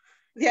two.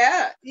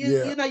 Yeah, you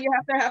have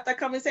to have that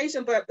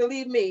conversation. But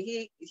believe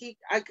me,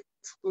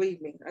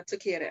 believe me, I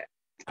took care of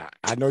that.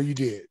 I know you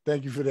did.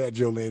 Thank you for that,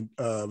 Jolene.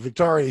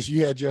 Victorious,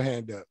 you had your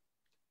hand up.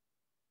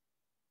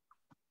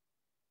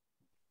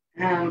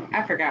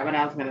 I forgot what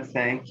I was going to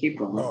say. Keep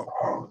going.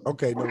 Oh,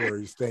 okay, no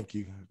worries. Thank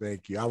you.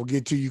 I will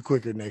get to you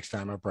quicker next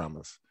time, I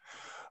promise.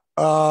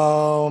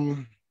 A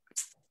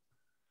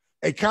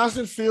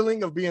constant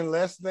feeling of being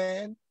less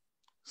than,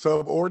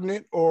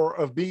 subordinate, or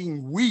of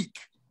being weak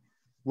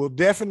will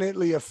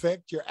definitely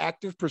affect your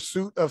active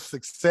pursuit of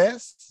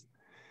success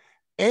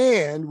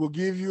and will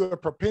give you a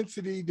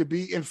propensity to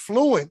be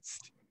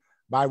influenced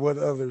by what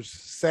others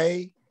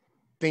say,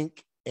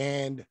 think,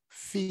 and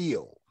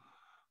feel.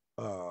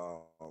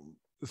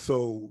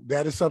 So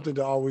that is something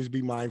to always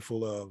be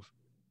mindful of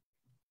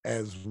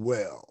as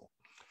well.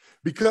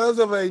 Because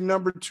of a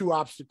number 2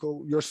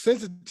 obstacle, your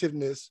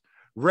sensitiveness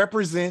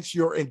represents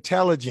your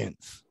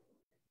intelligence.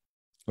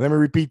 Let me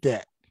repeat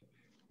that.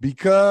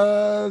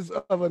 Because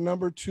of a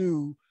number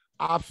 2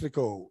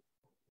 obstacle,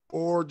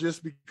 or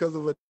just because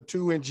of a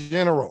 2 in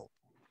general,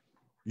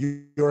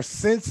 your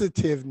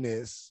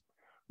sensitiveness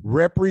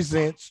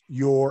represents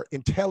your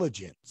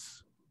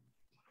intelligence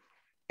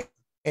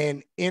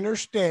and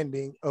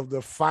understanding of the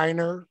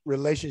finer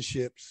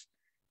relationships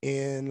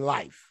in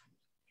life.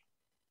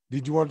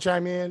 Did you want to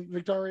chime in,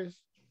 Victorious?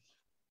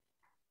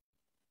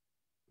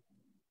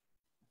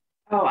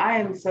 Oh, I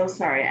am so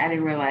sorry. I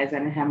didn't realize I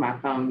didn't have my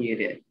phone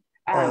muted.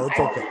 It's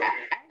okay. I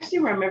actually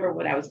remember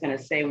what I was going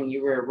to say when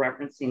you were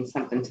referencing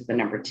something to the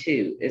number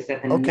 2, is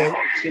that the number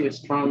 2 is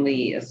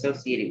strongly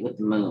associated with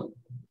the moon.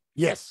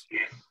 Yes.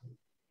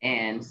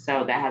 And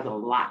so that has a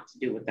lot to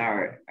do with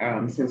our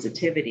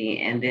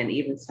sensitivity. And then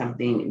even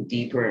something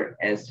deeper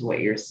as to what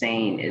you're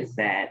saying is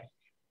that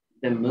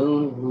the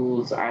moon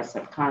rules our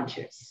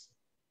subconscious.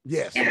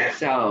 Yes. And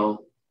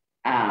so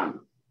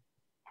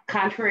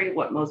contrary to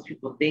what most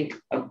people think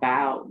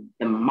about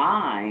the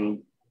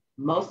mind,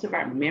 most of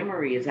our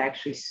memory is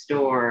actually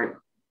stored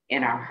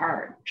in our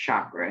heart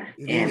chakra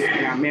and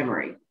in our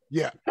memory.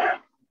 Yeah.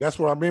 That's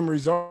where our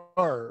memories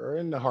are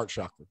in the heart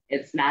chakra.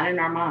 It's not in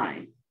our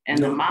mind. And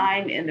the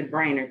mind and the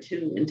brain are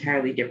 2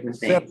 entirely different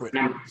things.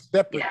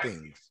 Separate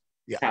things.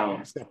 Yeah. So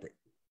separate.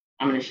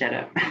 I'm going to shut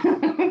up.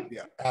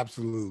 Yeah,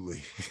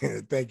 absolutely.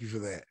 Thank you for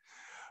that.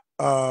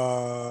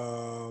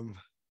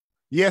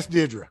 Yes,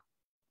 Deirdre.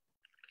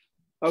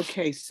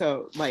 Okay,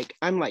 so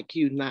I'm like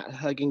you, not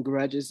hugging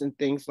grudges and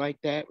things like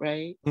that,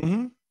 right?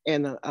 Mm-hmm.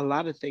 And a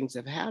lot of things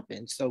have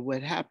happened. So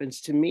what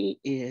happens to me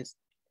is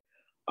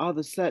all of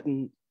a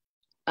sudden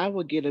I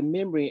will get a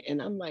memory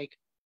and I'm like,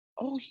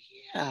 oh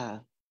yeah,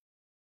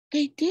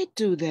 they did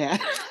do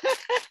that.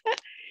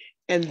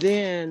 And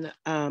then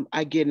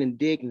I get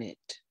indignant.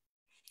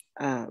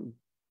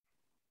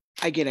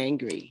 I get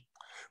angry.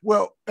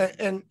 Well,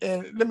 and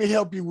let me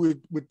help you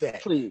with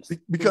that. Please.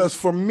 Because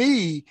for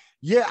me,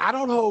 I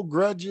don't hold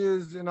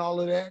grudges and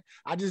all of that.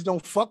 I just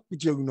don't fuck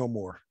with you no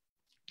more.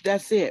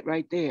 That's it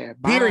right there.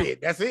 Bye. Period.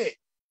 That's it.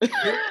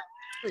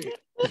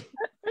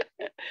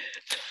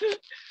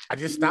 I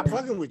just stopped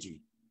fucking with you.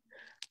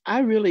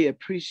 I really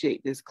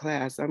appreciate this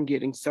class. I'm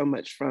getting so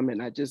much from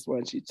it. I just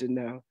want you to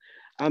know.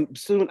 I'm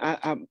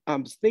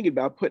thinking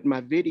about putting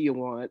my video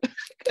on.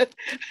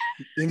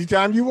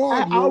 Anytime you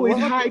want. I always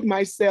hide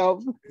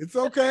myself. It's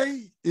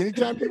okay.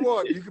 Anytime you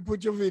want, you can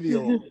put your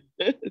video on.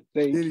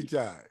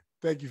 Anytime.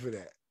 Thank you for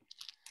that.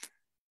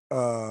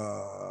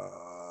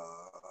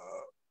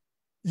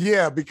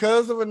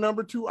 Because of a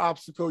number 2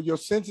 obstacle, your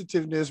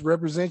sensitiveness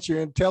represents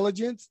your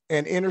intelligence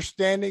and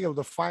understanding of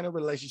the finer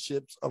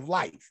relationships of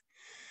life.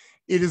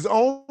 It is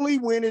only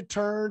when it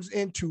turns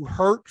into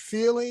hurt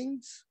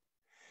feelings,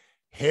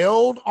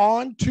 held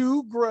on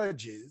to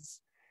grudges,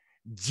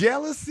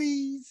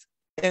 jealousies,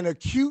 and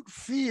acute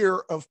fear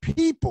of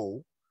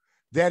people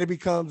that it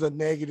becomes a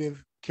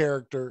negative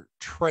character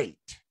trait.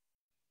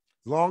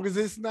 As long as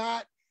it's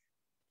not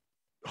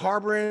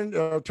harboring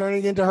or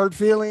turning into hurt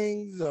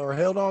feelings or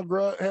held on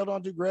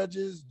to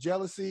grudges,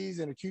 jealousies,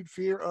 and acute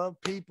fear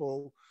of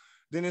people,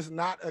 then it's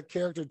not a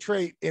character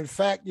trait. In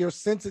fact, your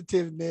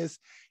sensitiveness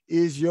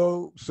is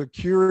your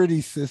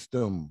security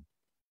system.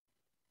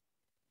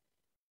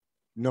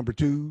 Number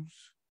twos,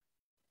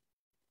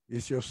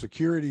 it's your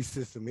security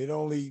system. It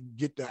only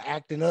get to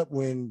acting up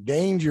when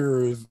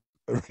danger is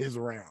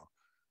around.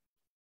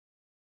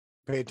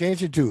 Pay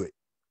attention to it.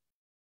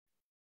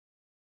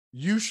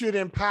 You should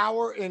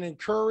empower and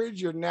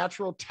encourage your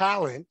natural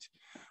talent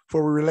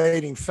for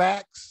relating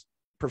facts,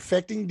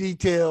 perfecting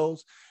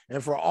details,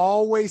 and for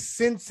always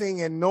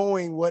sensing and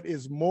knowing what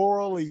is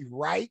morally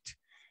right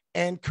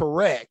and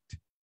correct.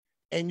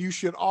 And you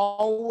should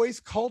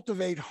always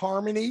cultivate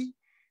harmony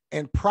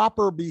and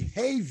proper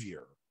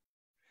behavior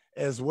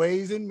as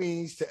ways and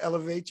means to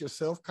elevate your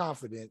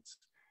self-confidence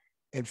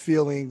and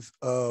feelings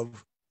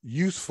of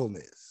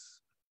usefulness.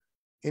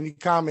 Any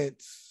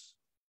comments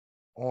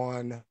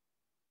on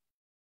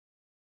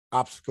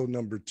obstacle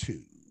number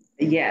 2?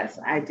 Yes,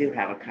 I do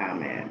have a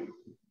comment.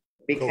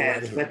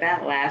 Because with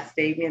that last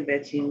statement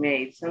that you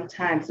made,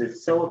 sometimes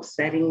it's so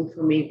upsetting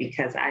for me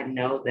because I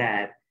know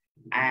that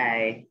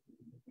I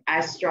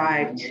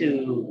strive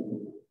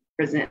to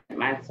present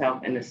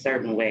myself in a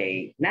certain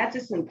way, not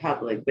just in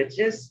public, but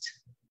just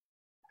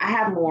I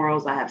have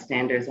morals, I have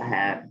standards, I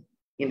have,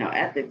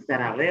 ethics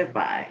that I live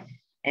by.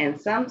 And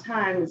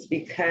sometimes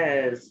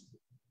because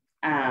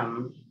I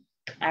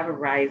have a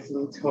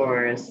rising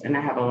Taurus and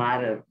I have a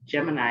lot of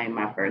Gemini in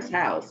my first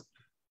house.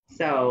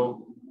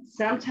 So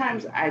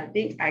sometimes I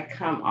think I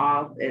come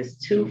off as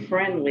too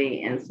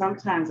friendly, and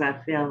sometimes I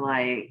feel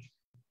like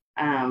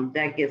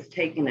that gets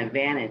taken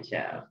advantage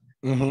of.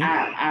 Mm-hmm.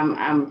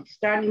 I'm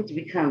starting to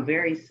become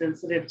very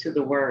sensitive to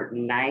the word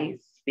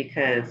nice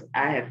because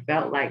I have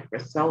felt like for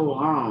so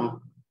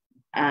long,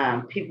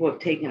 people have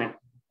taken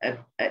an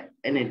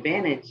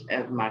advantage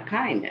of my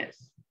kindness.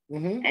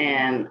 Mm-hmm.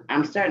 And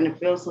I'm starting to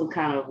feel some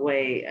kind of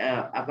way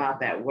about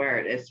that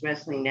word,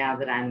 especially now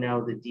that I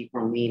know the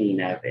deeper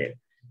meaning of it.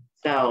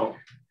 So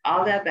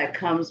all that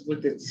comes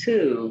with the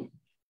 2,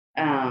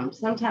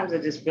 sometimes I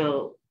just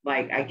feel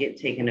like I get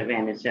taken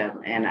advantage of,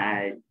 and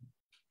I,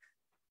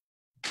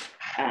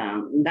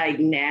 like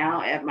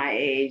now at my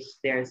age,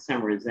 there's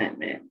some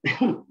resentment.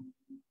 And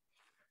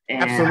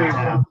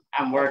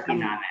I'm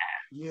working on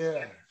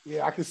that.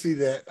 Yeah, I can see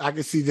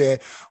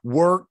that.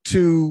 Work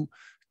to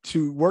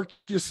work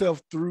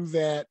yourself through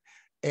that,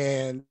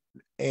 and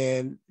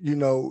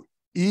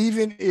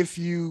even if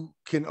you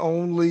can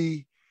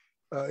only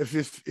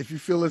if you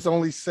feel it's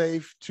only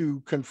safe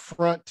to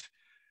confront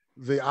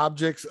the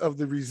objects of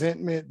the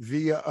resentment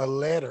via a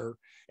letter,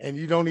 and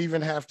you don't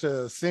even have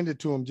to send it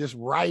to them, just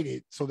write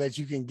it so that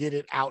you can get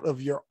it out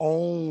of your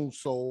own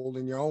soul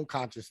and your own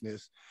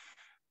consciousness.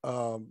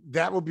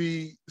 That will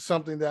be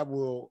something that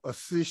will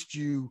assist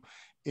you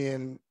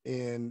in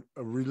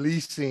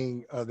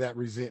releasing that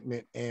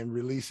resentment and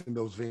releasing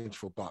those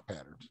vengeful thought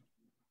patterns.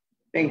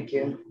 Thank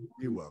you.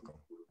 You're welcome.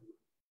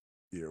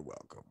 You're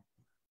welcome.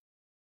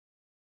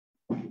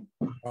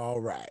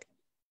 All right.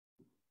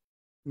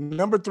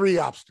 Number 3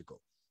 obstacle.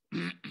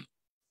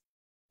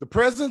 The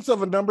presence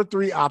of a number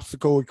 3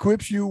 obstacle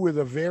equips you with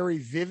a very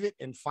vivid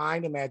and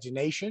fine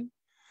imagination,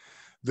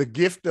 the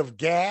gift of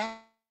gab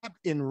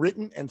in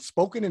written and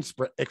spoken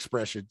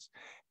expressions,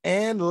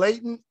 and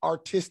latent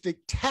artistic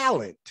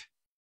talent.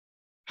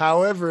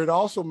 However, it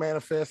also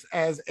manifests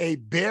as a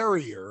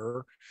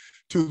barrier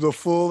to the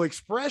full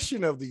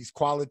expression of these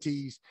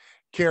qualities,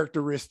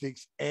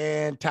 characteristics,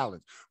 and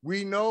talents.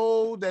 We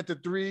know that the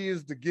 3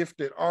 is the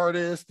gifted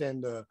artist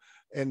and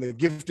the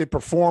gifted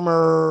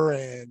performer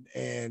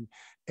and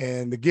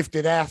the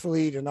gifted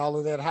athlete and all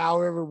of that.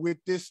 However,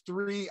 with this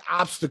 3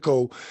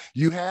 obstacle,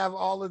 you have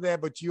all of that,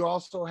 but you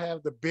also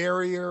have the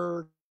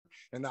barrier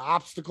and the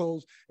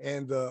obstacles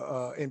and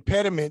the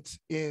impediments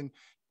in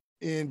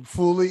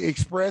fully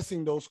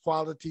expressing those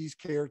qualities,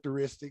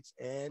 characteristics,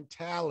 and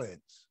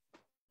talents.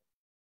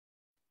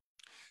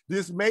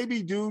 This may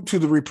be due to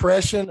the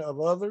repression of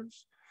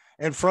others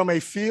and from a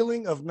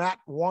feeling of not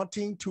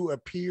wanting to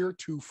appear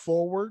too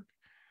forward,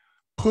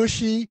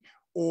 pushy,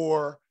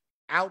 or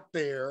out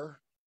there,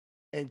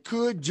 and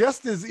could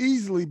just as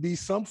easily be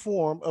some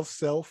form of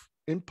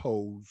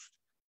self-imposed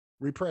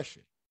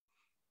repression.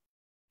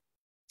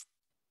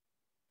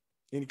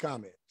 Any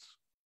comments?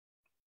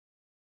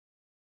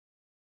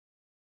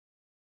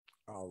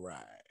 All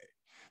right.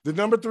 The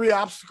number 3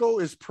 obstacle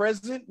is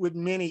present with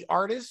many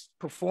artists,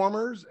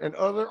 performers, and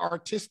other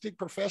artistic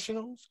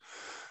professionals,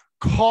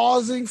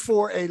 causing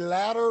for a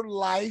latter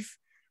life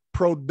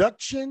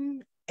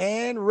production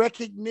and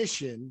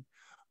recognition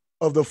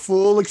of the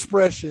full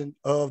expression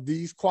of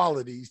these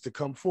qualities to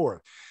come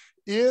forth.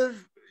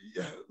 If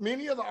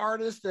many of the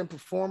artists and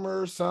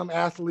performers, some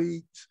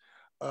athletes,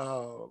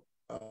 uh,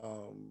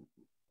 um,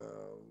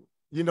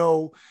 you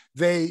know,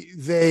 they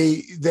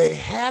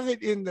have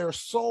it in their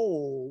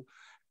soul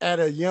at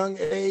a young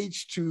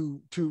age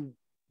to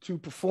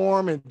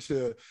perform and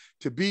to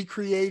be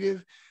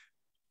creative.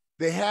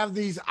 They have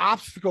these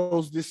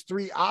obstacles, this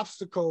three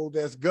obstacle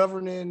that's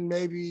governing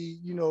maybe,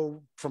 you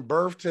know, from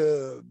birth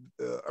to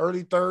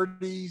early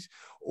 30s,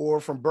 or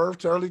from birth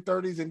to early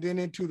 30s and then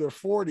into their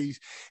 40s.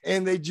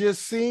 And they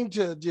just seem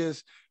to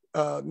just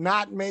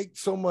not make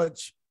so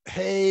much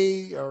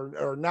hay,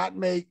 or not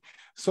make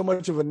so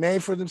much of a name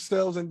for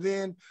themselves. And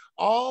then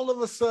all of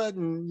a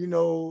sudden, you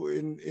know,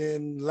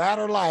 in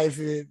latter life,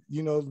 you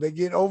know, they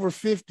get over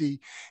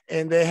 50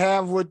 and they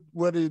have what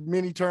is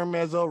many term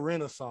as a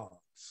renaissance.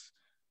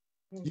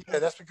 Yeah,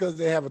 that's because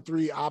they have a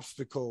three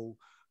obstacle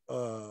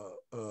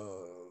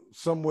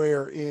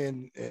somewhere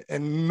in,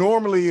 and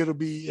normally it'll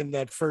be in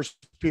that first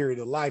period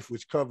of life,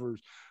 which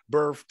covers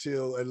birth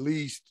till at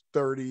least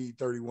 30,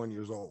 31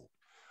 years old.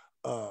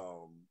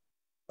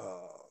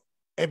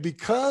 And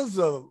because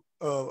of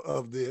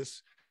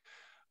this,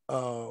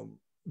 the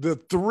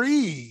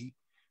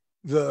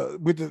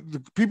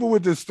people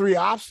with this three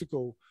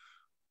obstacle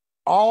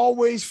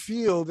always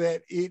feel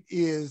that it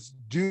is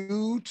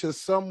due to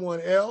someone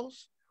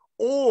else,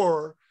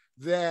 or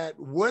that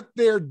what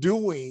they're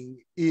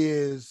doing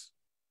is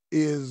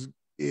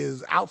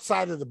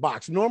outside of the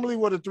box. Normally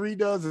what a three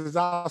does is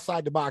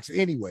outside the box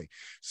anyway.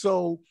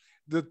 So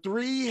the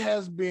three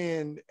has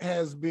been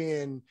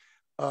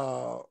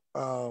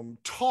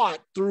taught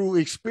through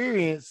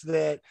experience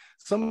that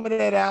some of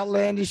that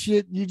outlandish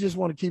shit, you just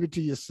want to keep it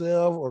to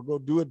yourself or go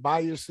do it by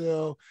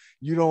yourself.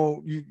 You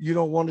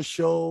don't want to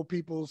show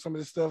people some of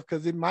this stuff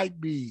because it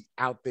might be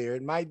out there.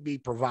 It might be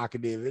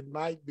provocative. It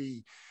might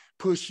be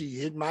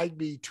pushy. It might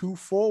be too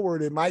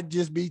forward. It might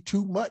just be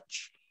too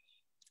much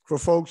for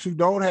folks who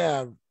don't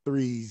have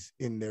threes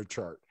in their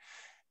chart.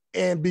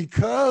 And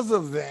because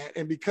of that,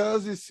 and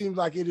because it seems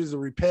like it is a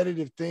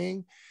repetitive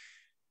thing,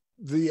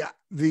 the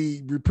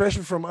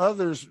repression from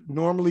others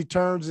normally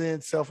turns in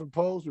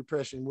self-imposed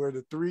repression, where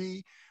the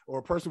three, or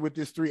a person with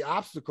this three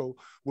obstacle,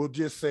 will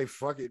just say,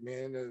 fuck it,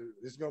 man,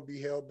 it's going to be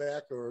held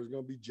back or it's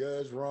going to be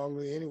judged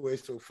wrongly anyway,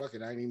 so fuck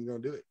it, I ain't even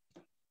going to do it.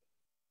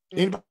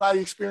 Anybody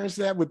experience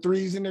that with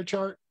threes in their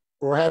chart,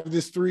 or have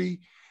this three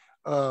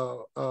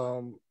I'm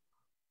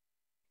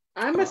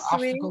a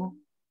three. obstacle?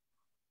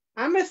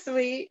 I'm a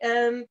three,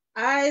 and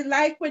I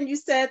like when you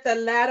said the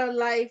latter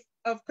life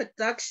of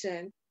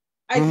production.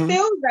 I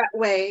feel that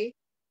way.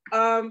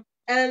 And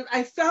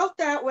I felt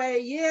that way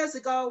years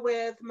ago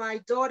with my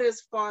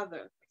daughter's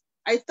father.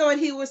 I thought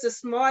he was the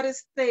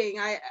smartest thing.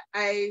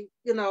 I,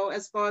 you know,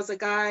 as far as a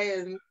guy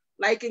and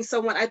liking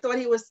someone, I thought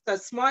he was the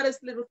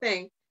smartest little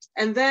thing.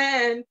 And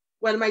then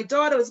when my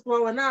daughter was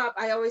growing up,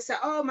 I always said,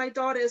 oh, my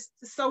daughter is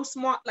so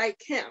smart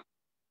like him,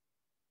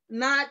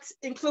 not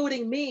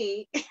including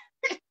me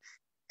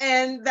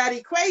in that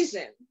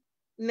equation.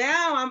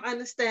 Now I'm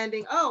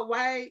understanding, oh,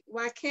 why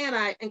can't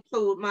I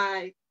include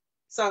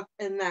myself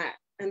in that?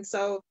 And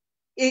so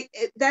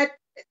that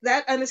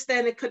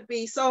understanding could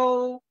be,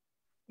 so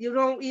you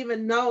don't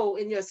even know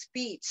in your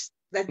speech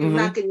that you're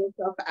knocking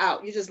yourself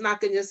out. You're just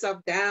knocking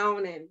yourself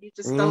down, and you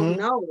just don't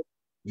know.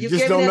 You're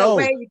giving it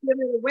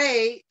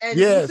away, and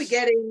you're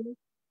forgetting,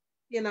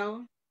 you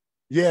know.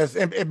 Yes,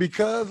 and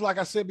because, like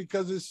I said,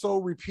 because it's so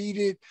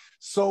repeated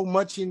so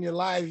much in your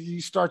life, you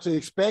start to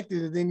expect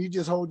it, and then you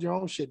just hold your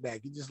own shit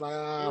back. You're just like,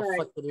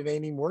 fuck it, it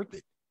ain't even worth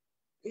it.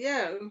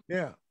 Yeah.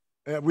 Yeah.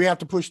 We have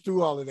to push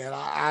through all of that.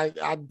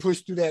 I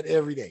push through that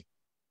every day.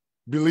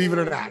 Believe it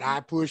or not, I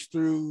push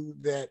through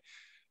that.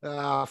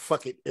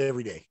 Fuck it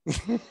every day.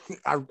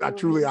 I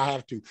truly, I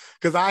have to,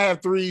 because I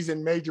have threes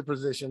in major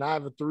position. I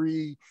have a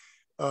three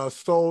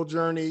soul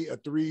journey, a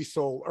three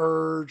soul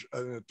urge,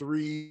 and a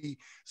three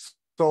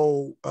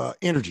soul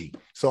energy.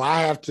 So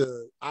I have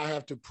to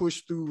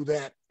push through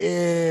that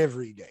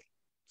every day.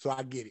 So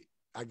I get it.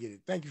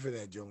 Thank you for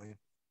that, Jolene.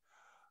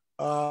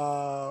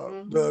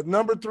 The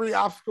number three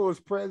obstacle is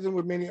present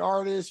with many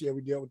artists. Yeah,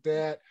 we dealt with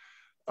that.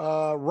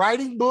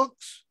 Writing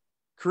books,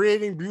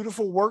 creating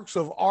beautiful works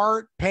of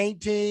art,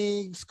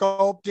 painting,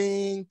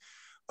 sculpting,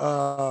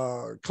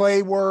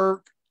 clay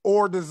work,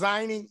 or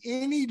designing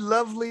any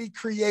lovely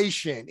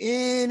creation,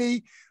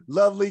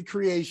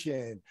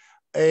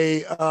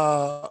 a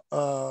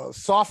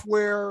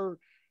software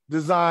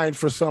design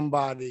for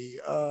somebody,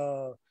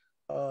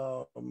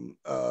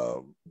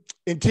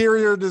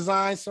 interior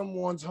design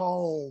someone's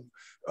home,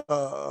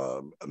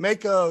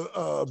 make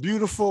a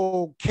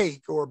beautiful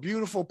cake or a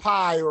beautiful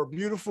pie or a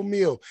beautiful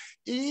meal.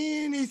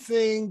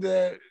 Anything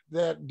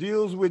that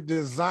deals with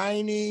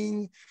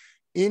designing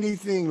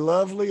anything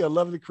lovely, a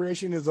lovely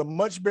creation, is a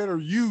much better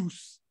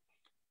use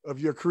of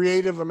your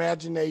creative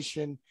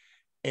imagination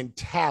and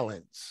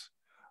talents.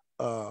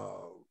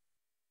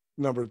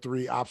 Number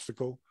three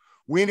obstacle.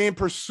 When in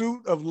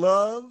pursuit of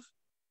love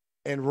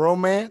and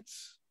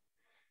romance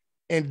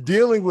and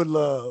dealing with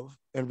love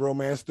and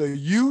romance, the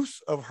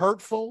use of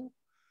hurtful,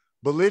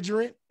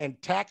 belligerent, and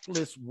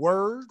tactless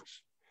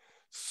words,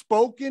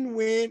 spoken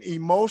when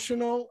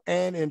emotional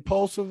and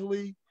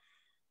impulsively,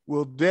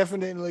 will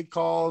definitely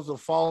cause a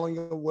falling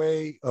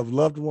away of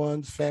loved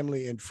ones,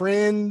 family, and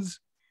friends,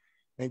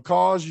 and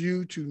cause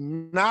you to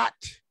not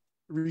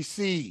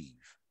receive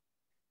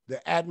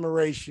the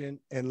admiration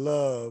and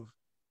love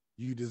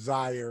you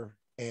desire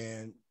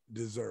and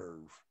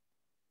deserve.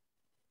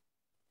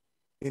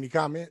 Any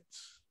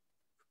comments?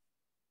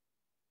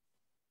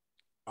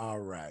 All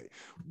right.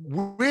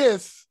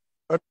 With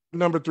a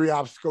number 3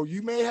 obstacle,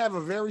 you may have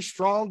a very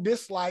strong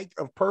dislike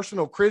of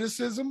personal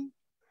criticism,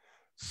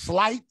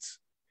 slights,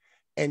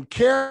 and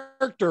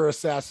character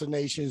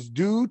assassinations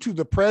due to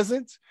the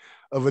presence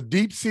of a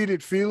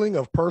deep-seated feeling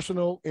of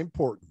personal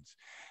importance.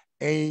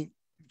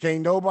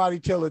 Can't nobody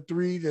tell a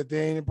 3 that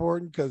they ain't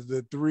important, because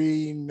the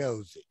 3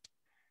 knows it.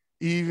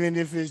 Even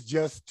if it's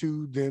just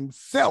to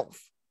themselves,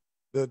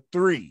 the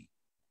 3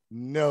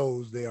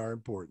 knows they are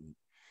important.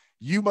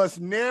 You must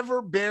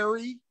never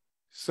bury,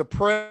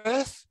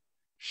 suppress,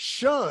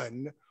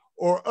 shun,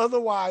 or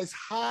otherwise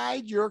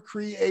hide your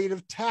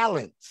creative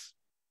talents.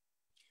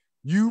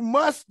 You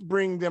must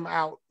bring them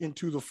out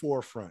into the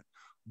forefront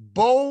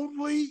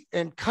boldly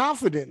and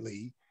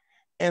confidently,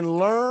 and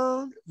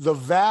learn the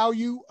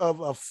value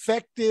of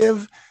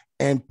effective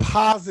and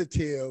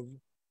positive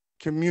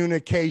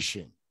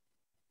communication.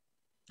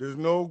 There's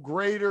no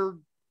greater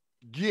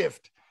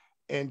gift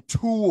and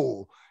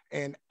tool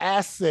and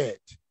asset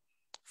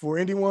for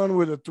anyone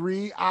with a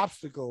 3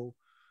 obstacle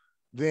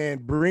than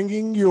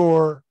bringing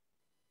your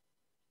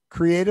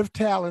creative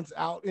talents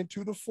out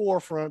into the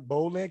forefront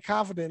boldly and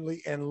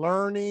confidently, and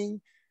learning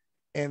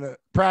and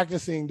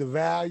practicing the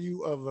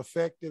value of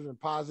effective and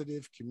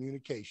positive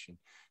communication.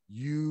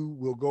 You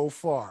will go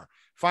far.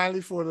 Finally,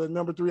 for the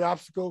number 3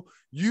 obstacle,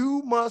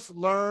 you must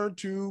learn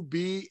to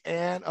be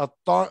an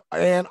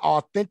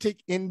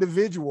authentic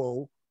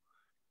individual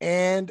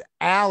and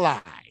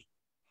ally,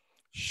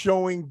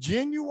 showing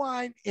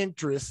genuine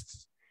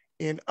interests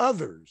in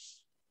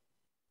others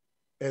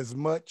as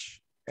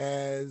much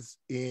as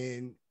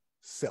in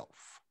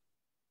self.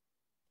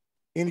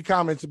 Any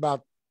comments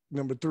about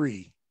number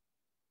 3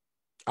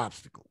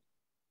 obstacle?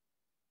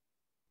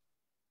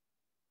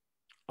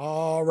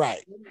 All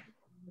right.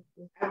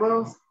 I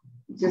will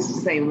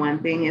just say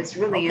one thing. It's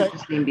really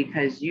interesting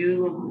because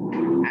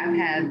I've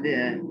had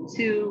the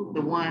 2,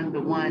 the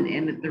 1,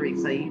 and the 3.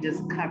 So you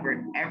just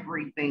covered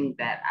everything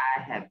that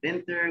I have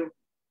been through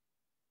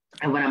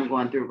and what I'm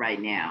going through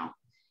right now.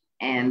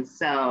 And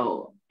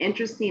so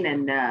interesting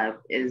enough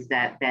is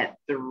that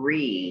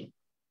 3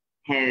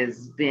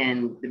 has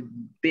been the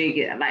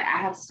biggest. Like, I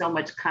have so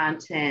much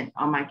content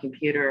on my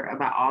computer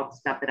about all the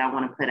stuff that I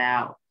want to put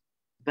out.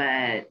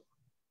 But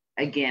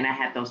again, I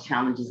had those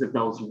challenges of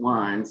those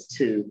 1s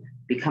to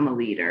become a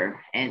leader.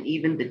 And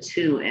even the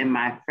 2 in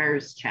my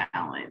first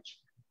challenge,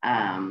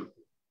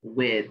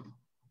 with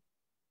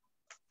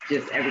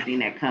just everything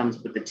that comes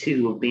with the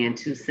 2 of being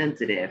too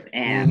sensitive.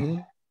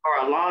 And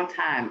for a long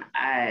time,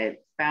 I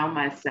found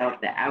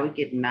myself that I would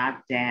get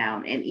knocked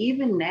down. And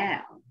even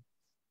now,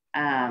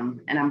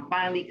 and I'm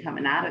finally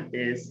coming out of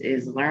this,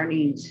 is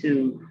learning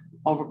to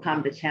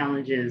overcome the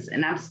challenges.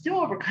 And I'm still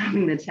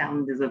overcoming the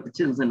challenges of the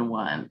 2s and the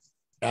 1s.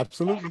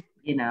 Absolutely.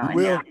 You know, you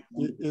will.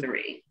 And now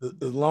 3.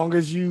 As long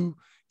as you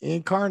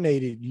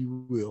incarnate it,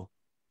 you will.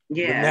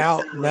 Yeah.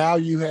 But now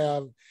you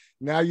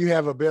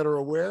have a better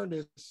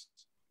awareness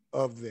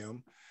of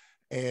them,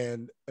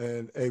 and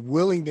a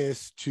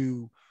willingness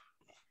to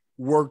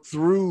work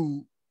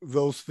through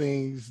those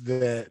things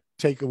that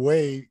take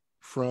away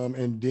from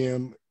and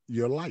dim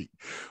your light.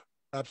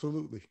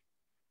 Absolutely.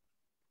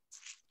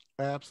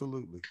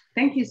 Absolutely.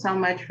 Thank you so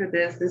much for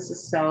this. This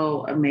is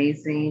so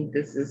amazing.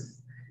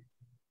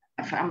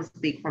 I'm going to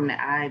speak from the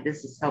eye.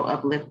 This is so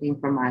uplifting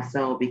for my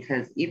soul,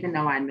 because even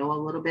though I know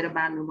a little bit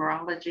about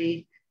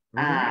numerology,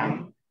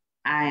 I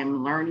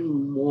am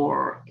learning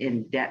more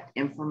in-depth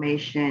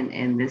information,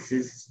 and this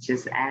is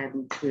just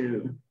adding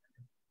to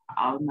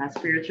all of my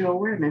spiritual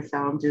awareness. So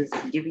I'm just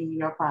giving you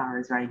your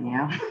flowers right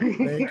now. Thank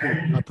you.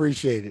 I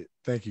appreciate it.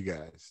 Thank you,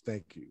 guys.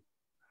 Thank you.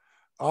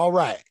 All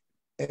right.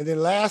 And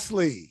then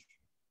lastly,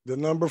 the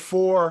number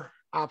 4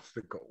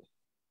 obstacle.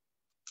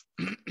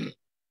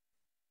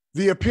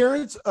 The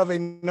appearance of a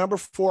number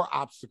 4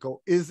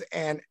 obstacle is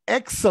an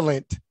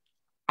excellent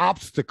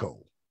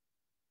obstacle.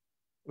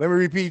 Let me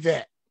repeat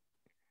that.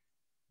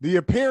 The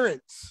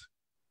appearance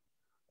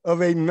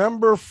of a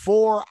number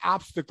 4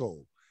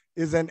 obstacle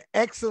is an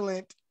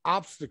excellent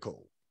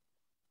obstacle.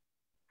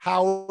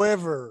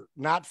 However,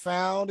 not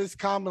found as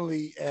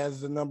commonly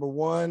as the number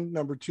 1,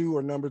 number 2,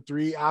 or number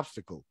 3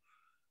 obstacle.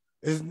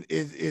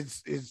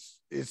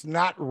 It's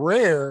not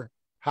rare.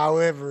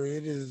 However,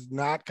 it is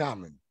not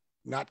common.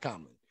 Not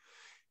common.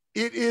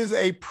 It is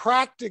a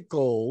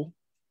practical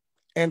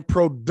and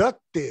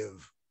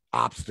productive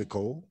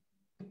obstacle.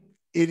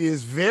 It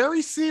is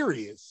very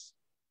serious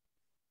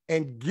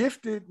and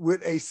gifted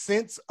with a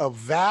sense of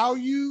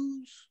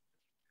values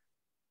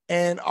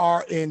and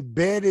are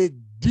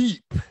embedded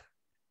deep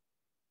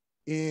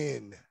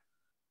in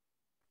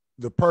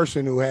the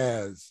person who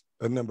has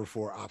a number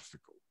 4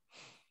 obstacle.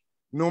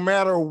 no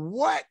matter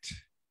what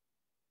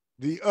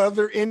the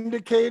other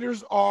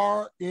indicators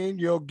are in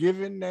your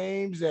given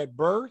names at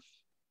birth,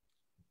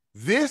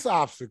 this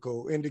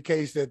obstacle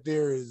indicates that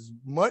there is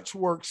much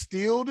work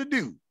still to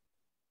do.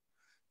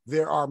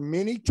 There are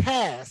many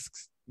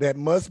tasks that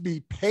must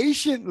be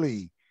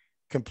patiently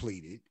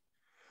completed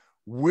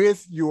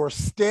with your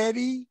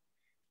steady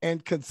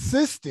and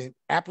consistent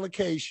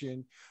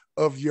application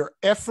of your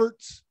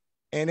efforts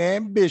and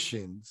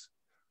ambitions,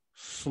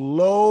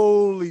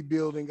 slowly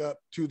building up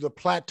to the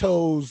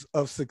plateaus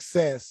of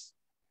success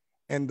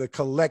and the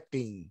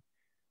collecting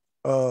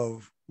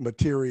of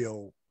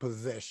material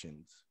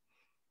possessions.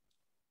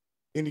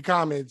 Any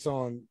comments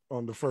on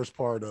the first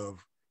part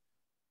of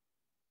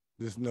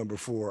this number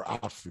 4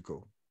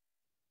 obstacle?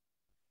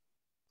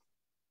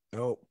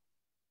 Nope.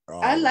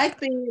 I like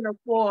being a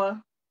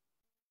 4.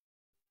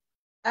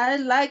 I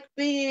like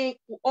being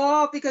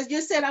all because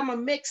you said I'm a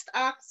mixed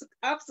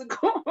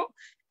obstacle.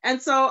 And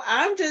so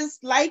I'm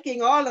just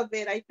liking all of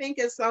it. I think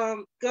it's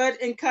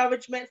good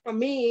encouragement for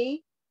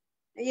me,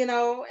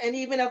 and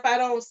even if I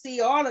don't see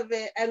all of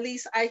it, at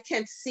least I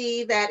can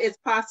see that it's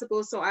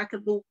possible, so I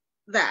can move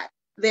that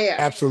there.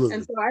 Absolutely.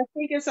 And so I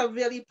think it's a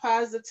really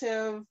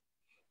positive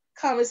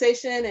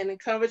conversation and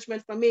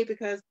encouragement for me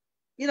because,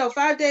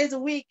 5 days a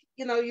week,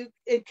 you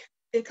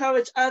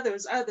encourage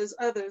others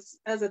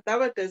as a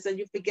therapist, and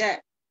you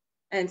forget.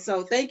 And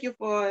so thank you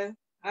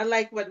I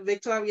like what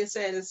Victoria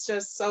said. It's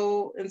just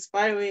so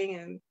inspiring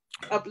and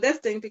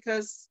uplifting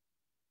because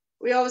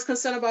we always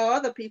concerned about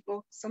other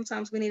people.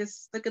 Sometimes we need to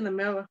look in the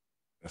mirror.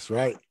 That's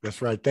right.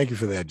 That's right. Thank you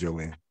for that,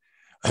 Joanne.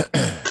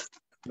 The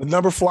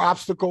number 4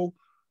 obstacle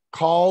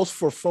calls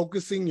for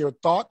focusing your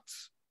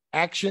thoughts,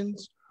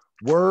 actions,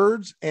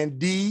 words, and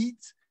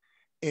deeds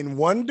in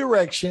one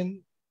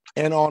direction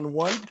and on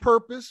one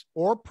purpose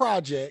or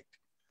project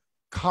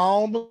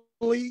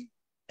calmly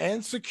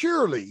and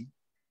securely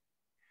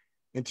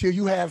until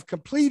you have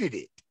completed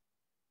it.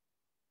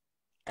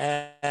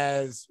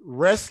 As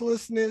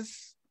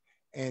restlessness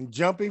and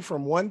jumping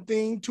from one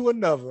thing to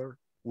another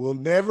will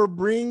never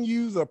bring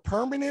you the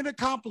permanent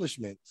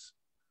accomplishments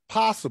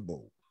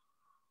possible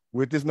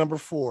with this number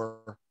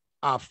 4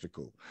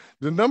 obstacle.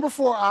 The number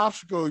 4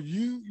 obstacle,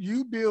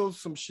 you build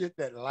some shit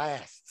that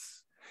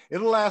lasts.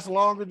 It'll last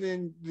longer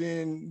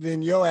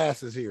than your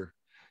ass is here.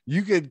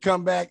 You could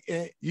come back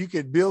and you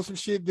could build some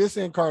shit this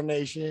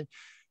incarnation,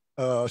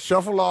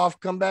 shuffle off,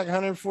 come back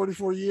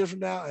 144 years from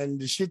now, and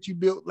the shit you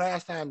built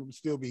last time will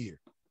still be here.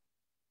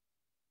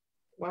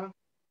 Wow.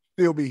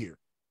 Still be here.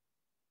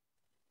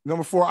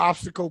 Number 4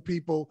 obstacle,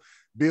 people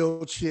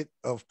build shit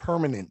of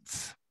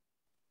permanence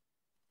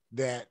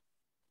that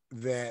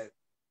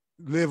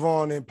live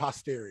on in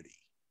posterity.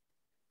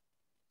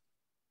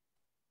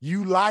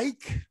 You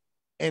like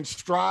and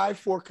strive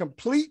for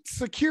complete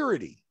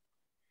security,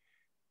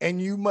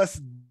 and you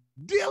must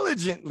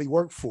diligently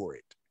work for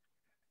it,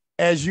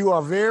 as you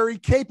are very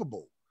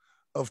capable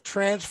of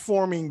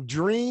transforming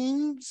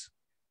dreams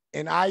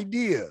and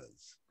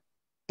ideas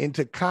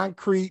into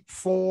concrete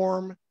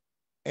form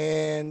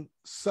and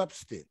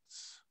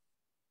substance.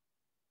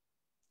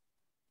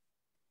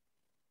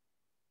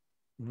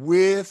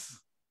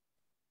 With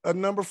a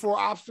number 4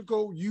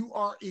 obstacle, you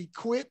are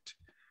equipped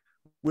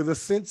with a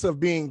sense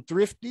of being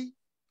thrifty.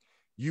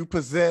 You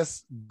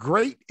possess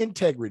great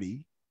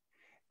integrity,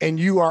 and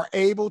you are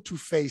able to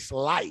face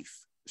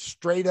life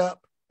straight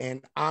up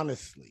and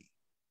honestly.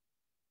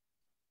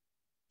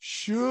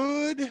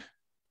 Should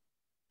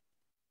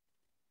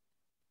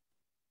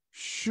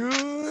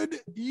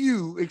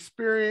you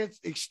experience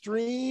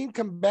extreme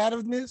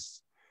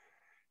combativeness,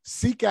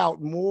 seek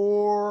out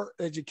more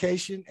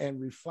education and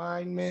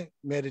refinement,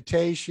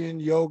 meditation,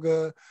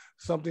 yoga,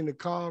 something to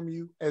calm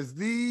you, as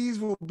these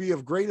will be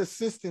of great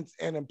assistance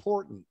and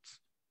importance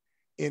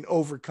in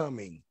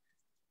overcoming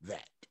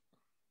that.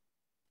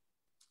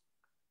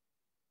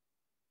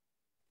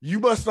 You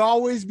must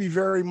always be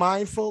very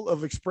mindful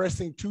of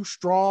expressing too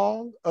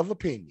strong of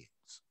opinions,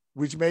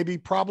 which may be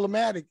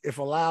problematic if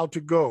allowed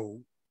to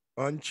go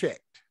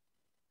unchecked.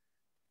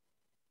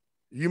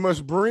 You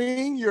must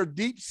bring your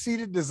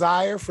deep-seated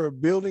desire for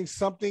building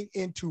something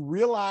into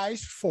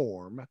realized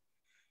form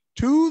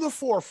to the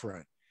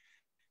forefront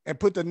and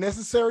put the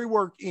necessary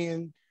work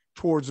in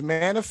towards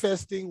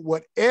manifesting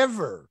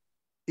whatever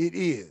it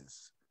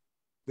is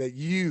that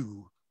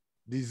you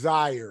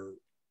desire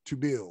to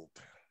build.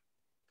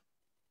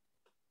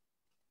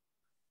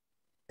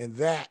 And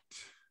that,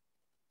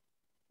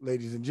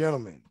 ladies and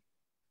gentlemen,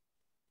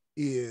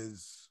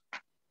 is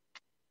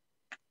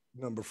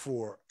number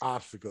 4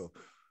 obstacle.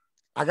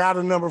 I got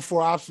a number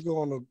 4 obstacle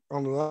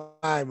on the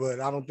line, but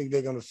I don't think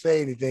they're going to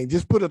say anything.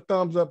 Just put a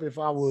thumbs up if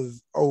I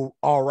was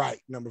all right,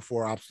 number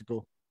 4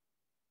 obstacle.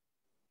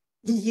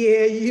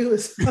 Yeah, you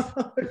was.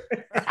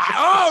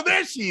 Oh,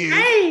 there she is.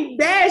 I ain't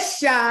that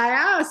shy.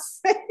 I'll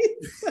say.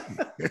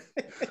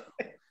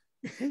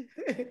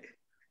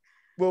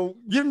 Well,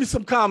 give me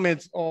some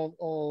comments on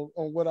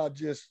what I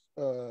just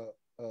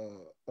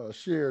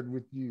shared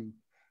with you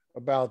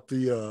about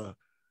the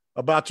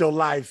about your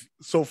life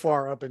so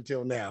far up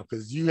until now,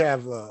 because you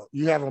have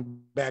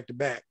them back to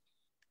back,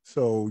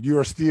 so you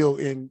are still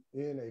in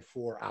a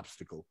 4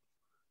 obstacle.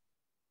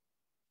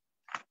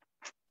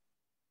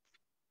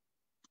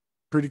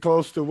 Pretty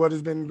close to what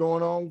has been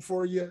going on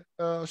for you,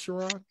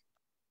 Sharon.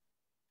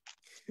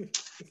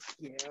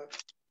 Yeah.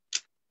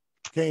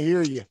 Can't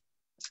hear you.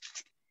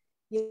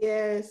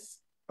 Yes.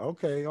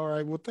 Okay. All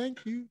right. Well,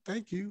 thank you.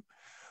 Thank you.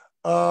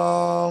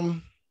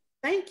 Oh,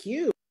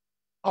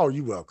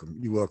 you're welcome.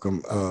 You're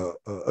welcome.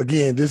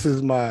 Again, this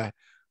is my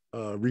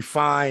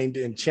refined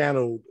and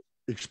channeled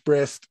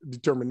expressed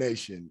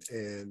determination,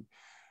 and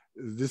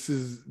this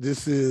is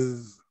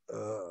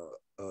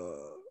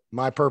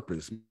my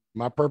purpose.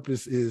 My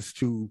purpose is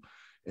to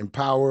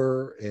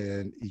empower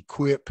and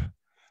equip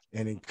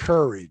and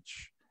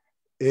encourage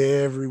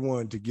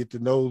everyone to get to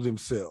know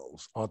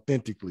themselves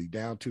authentically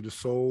down to the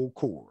soul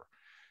core.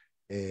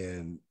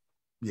 And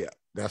yeah,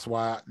 that's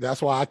why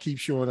I keep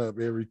showing up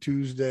every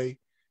Tuesday,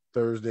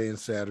 Thursday, and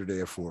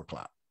Saturday at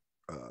 4:00.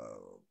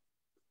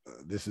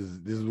 This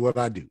is what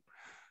I do.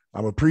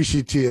 I'm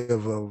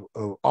appreciative of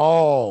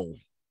all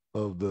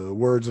of the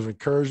words of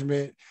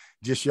encouragement.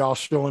 Just y'all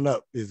showing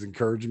up is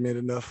encouragement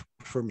enough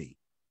for me.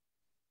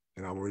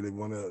 And I really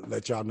want to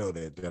let y'all know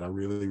that I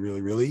really, really,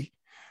 really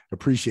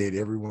appreciate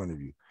every one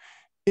of you.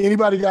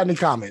 Anybody got any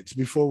comments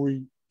before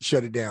we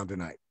shut it down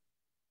tonight?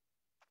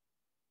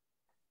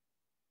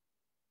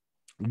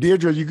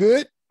 Deirdre, you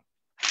good?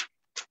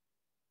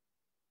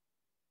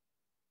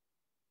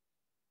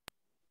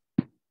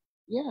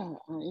 Yeah,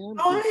 I am.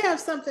 Oh, I have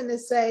something to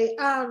say.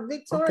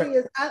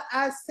 Victoria, okay.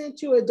 I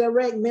sent you a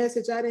direct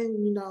message. I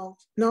didn't, know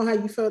how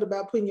you felt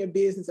about putting your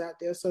business out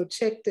there. So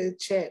check the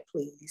chat,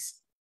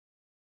 please.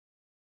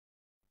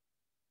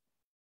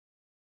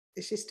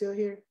 Is she still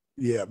here?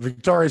 Yeah.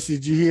 Victoria,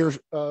 did you hear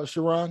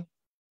Sharon?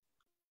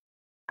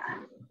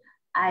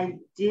 I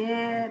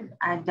did.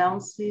 I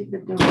don't see the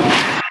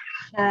direct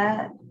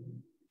chat.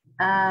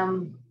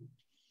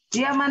 Do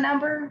you have my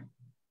number?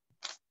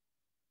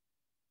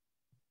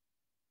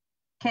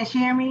 Can she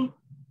hear me?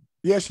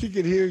 Yes, she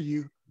could hear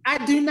you.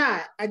 I do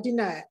not. I can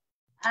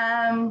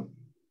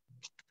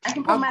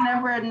put my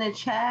number in the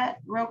chat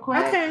real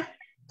quick.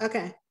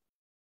 Okay.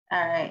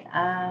 All right.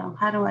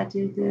 How do I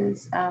do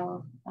this?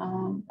 There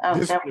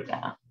we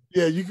go.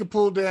 Yeah, you can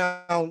pull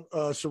down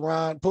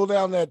Sharon. Pull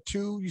down that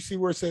 2. You see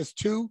where it says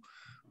 2?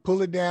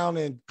 Pull it down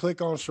and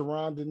click on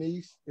Sharon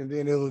Denise, and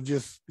then it'll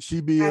she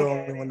be the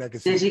only one that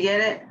can see. Did you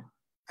get it?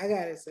 I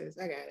got it, sis.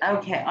 I got it.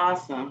 Okay,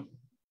 awesome.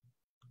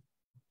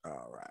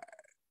 All right.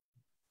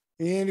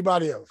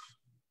 Anybody else?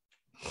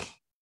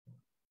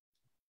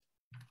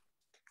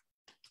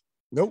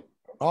 Nope.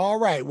 All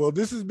right. Well,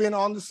 this has been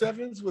On the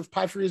 7's with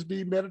Pythias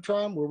B.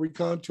 Metatron, where we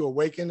come to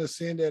awaken,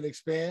 ascend, and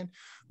expand.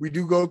 We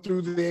do go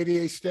through the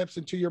 88 steps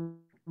into your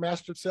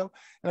mastered self.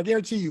 And I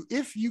guarantee you,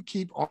 if you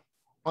keep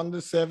on the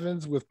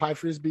 7's with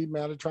Pythias B.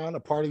 Metatron, a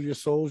part of your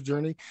soul's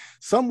journey,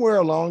 somewhere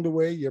along the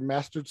way, your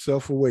mastered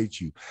self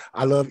awaits you.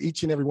 I love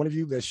each and every one of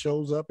you that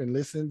shows up and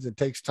listens and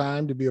takes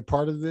time to be a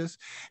part of this.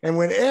 And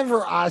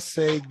whenever I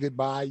say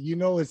goodbye,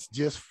 it's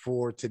just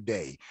for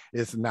today.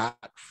 It's not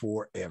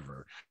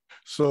forever.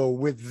 So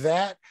with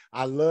that,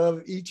 I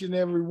love each and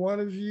every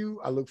one of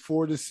you. I look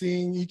forward to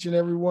seeing each and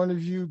every one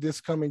of you this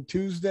coming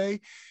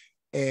Tuesday.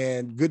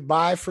 And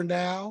goodbye for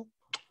now.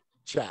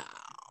 Ciao.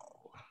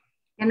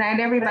 Good night,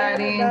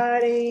 everybody.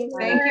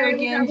 Thank you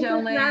again,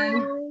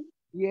 Jolene.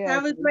 Yeah.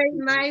 Have a great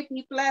night.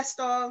 Be blessed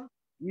all.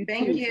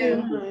 Thank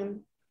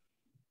you.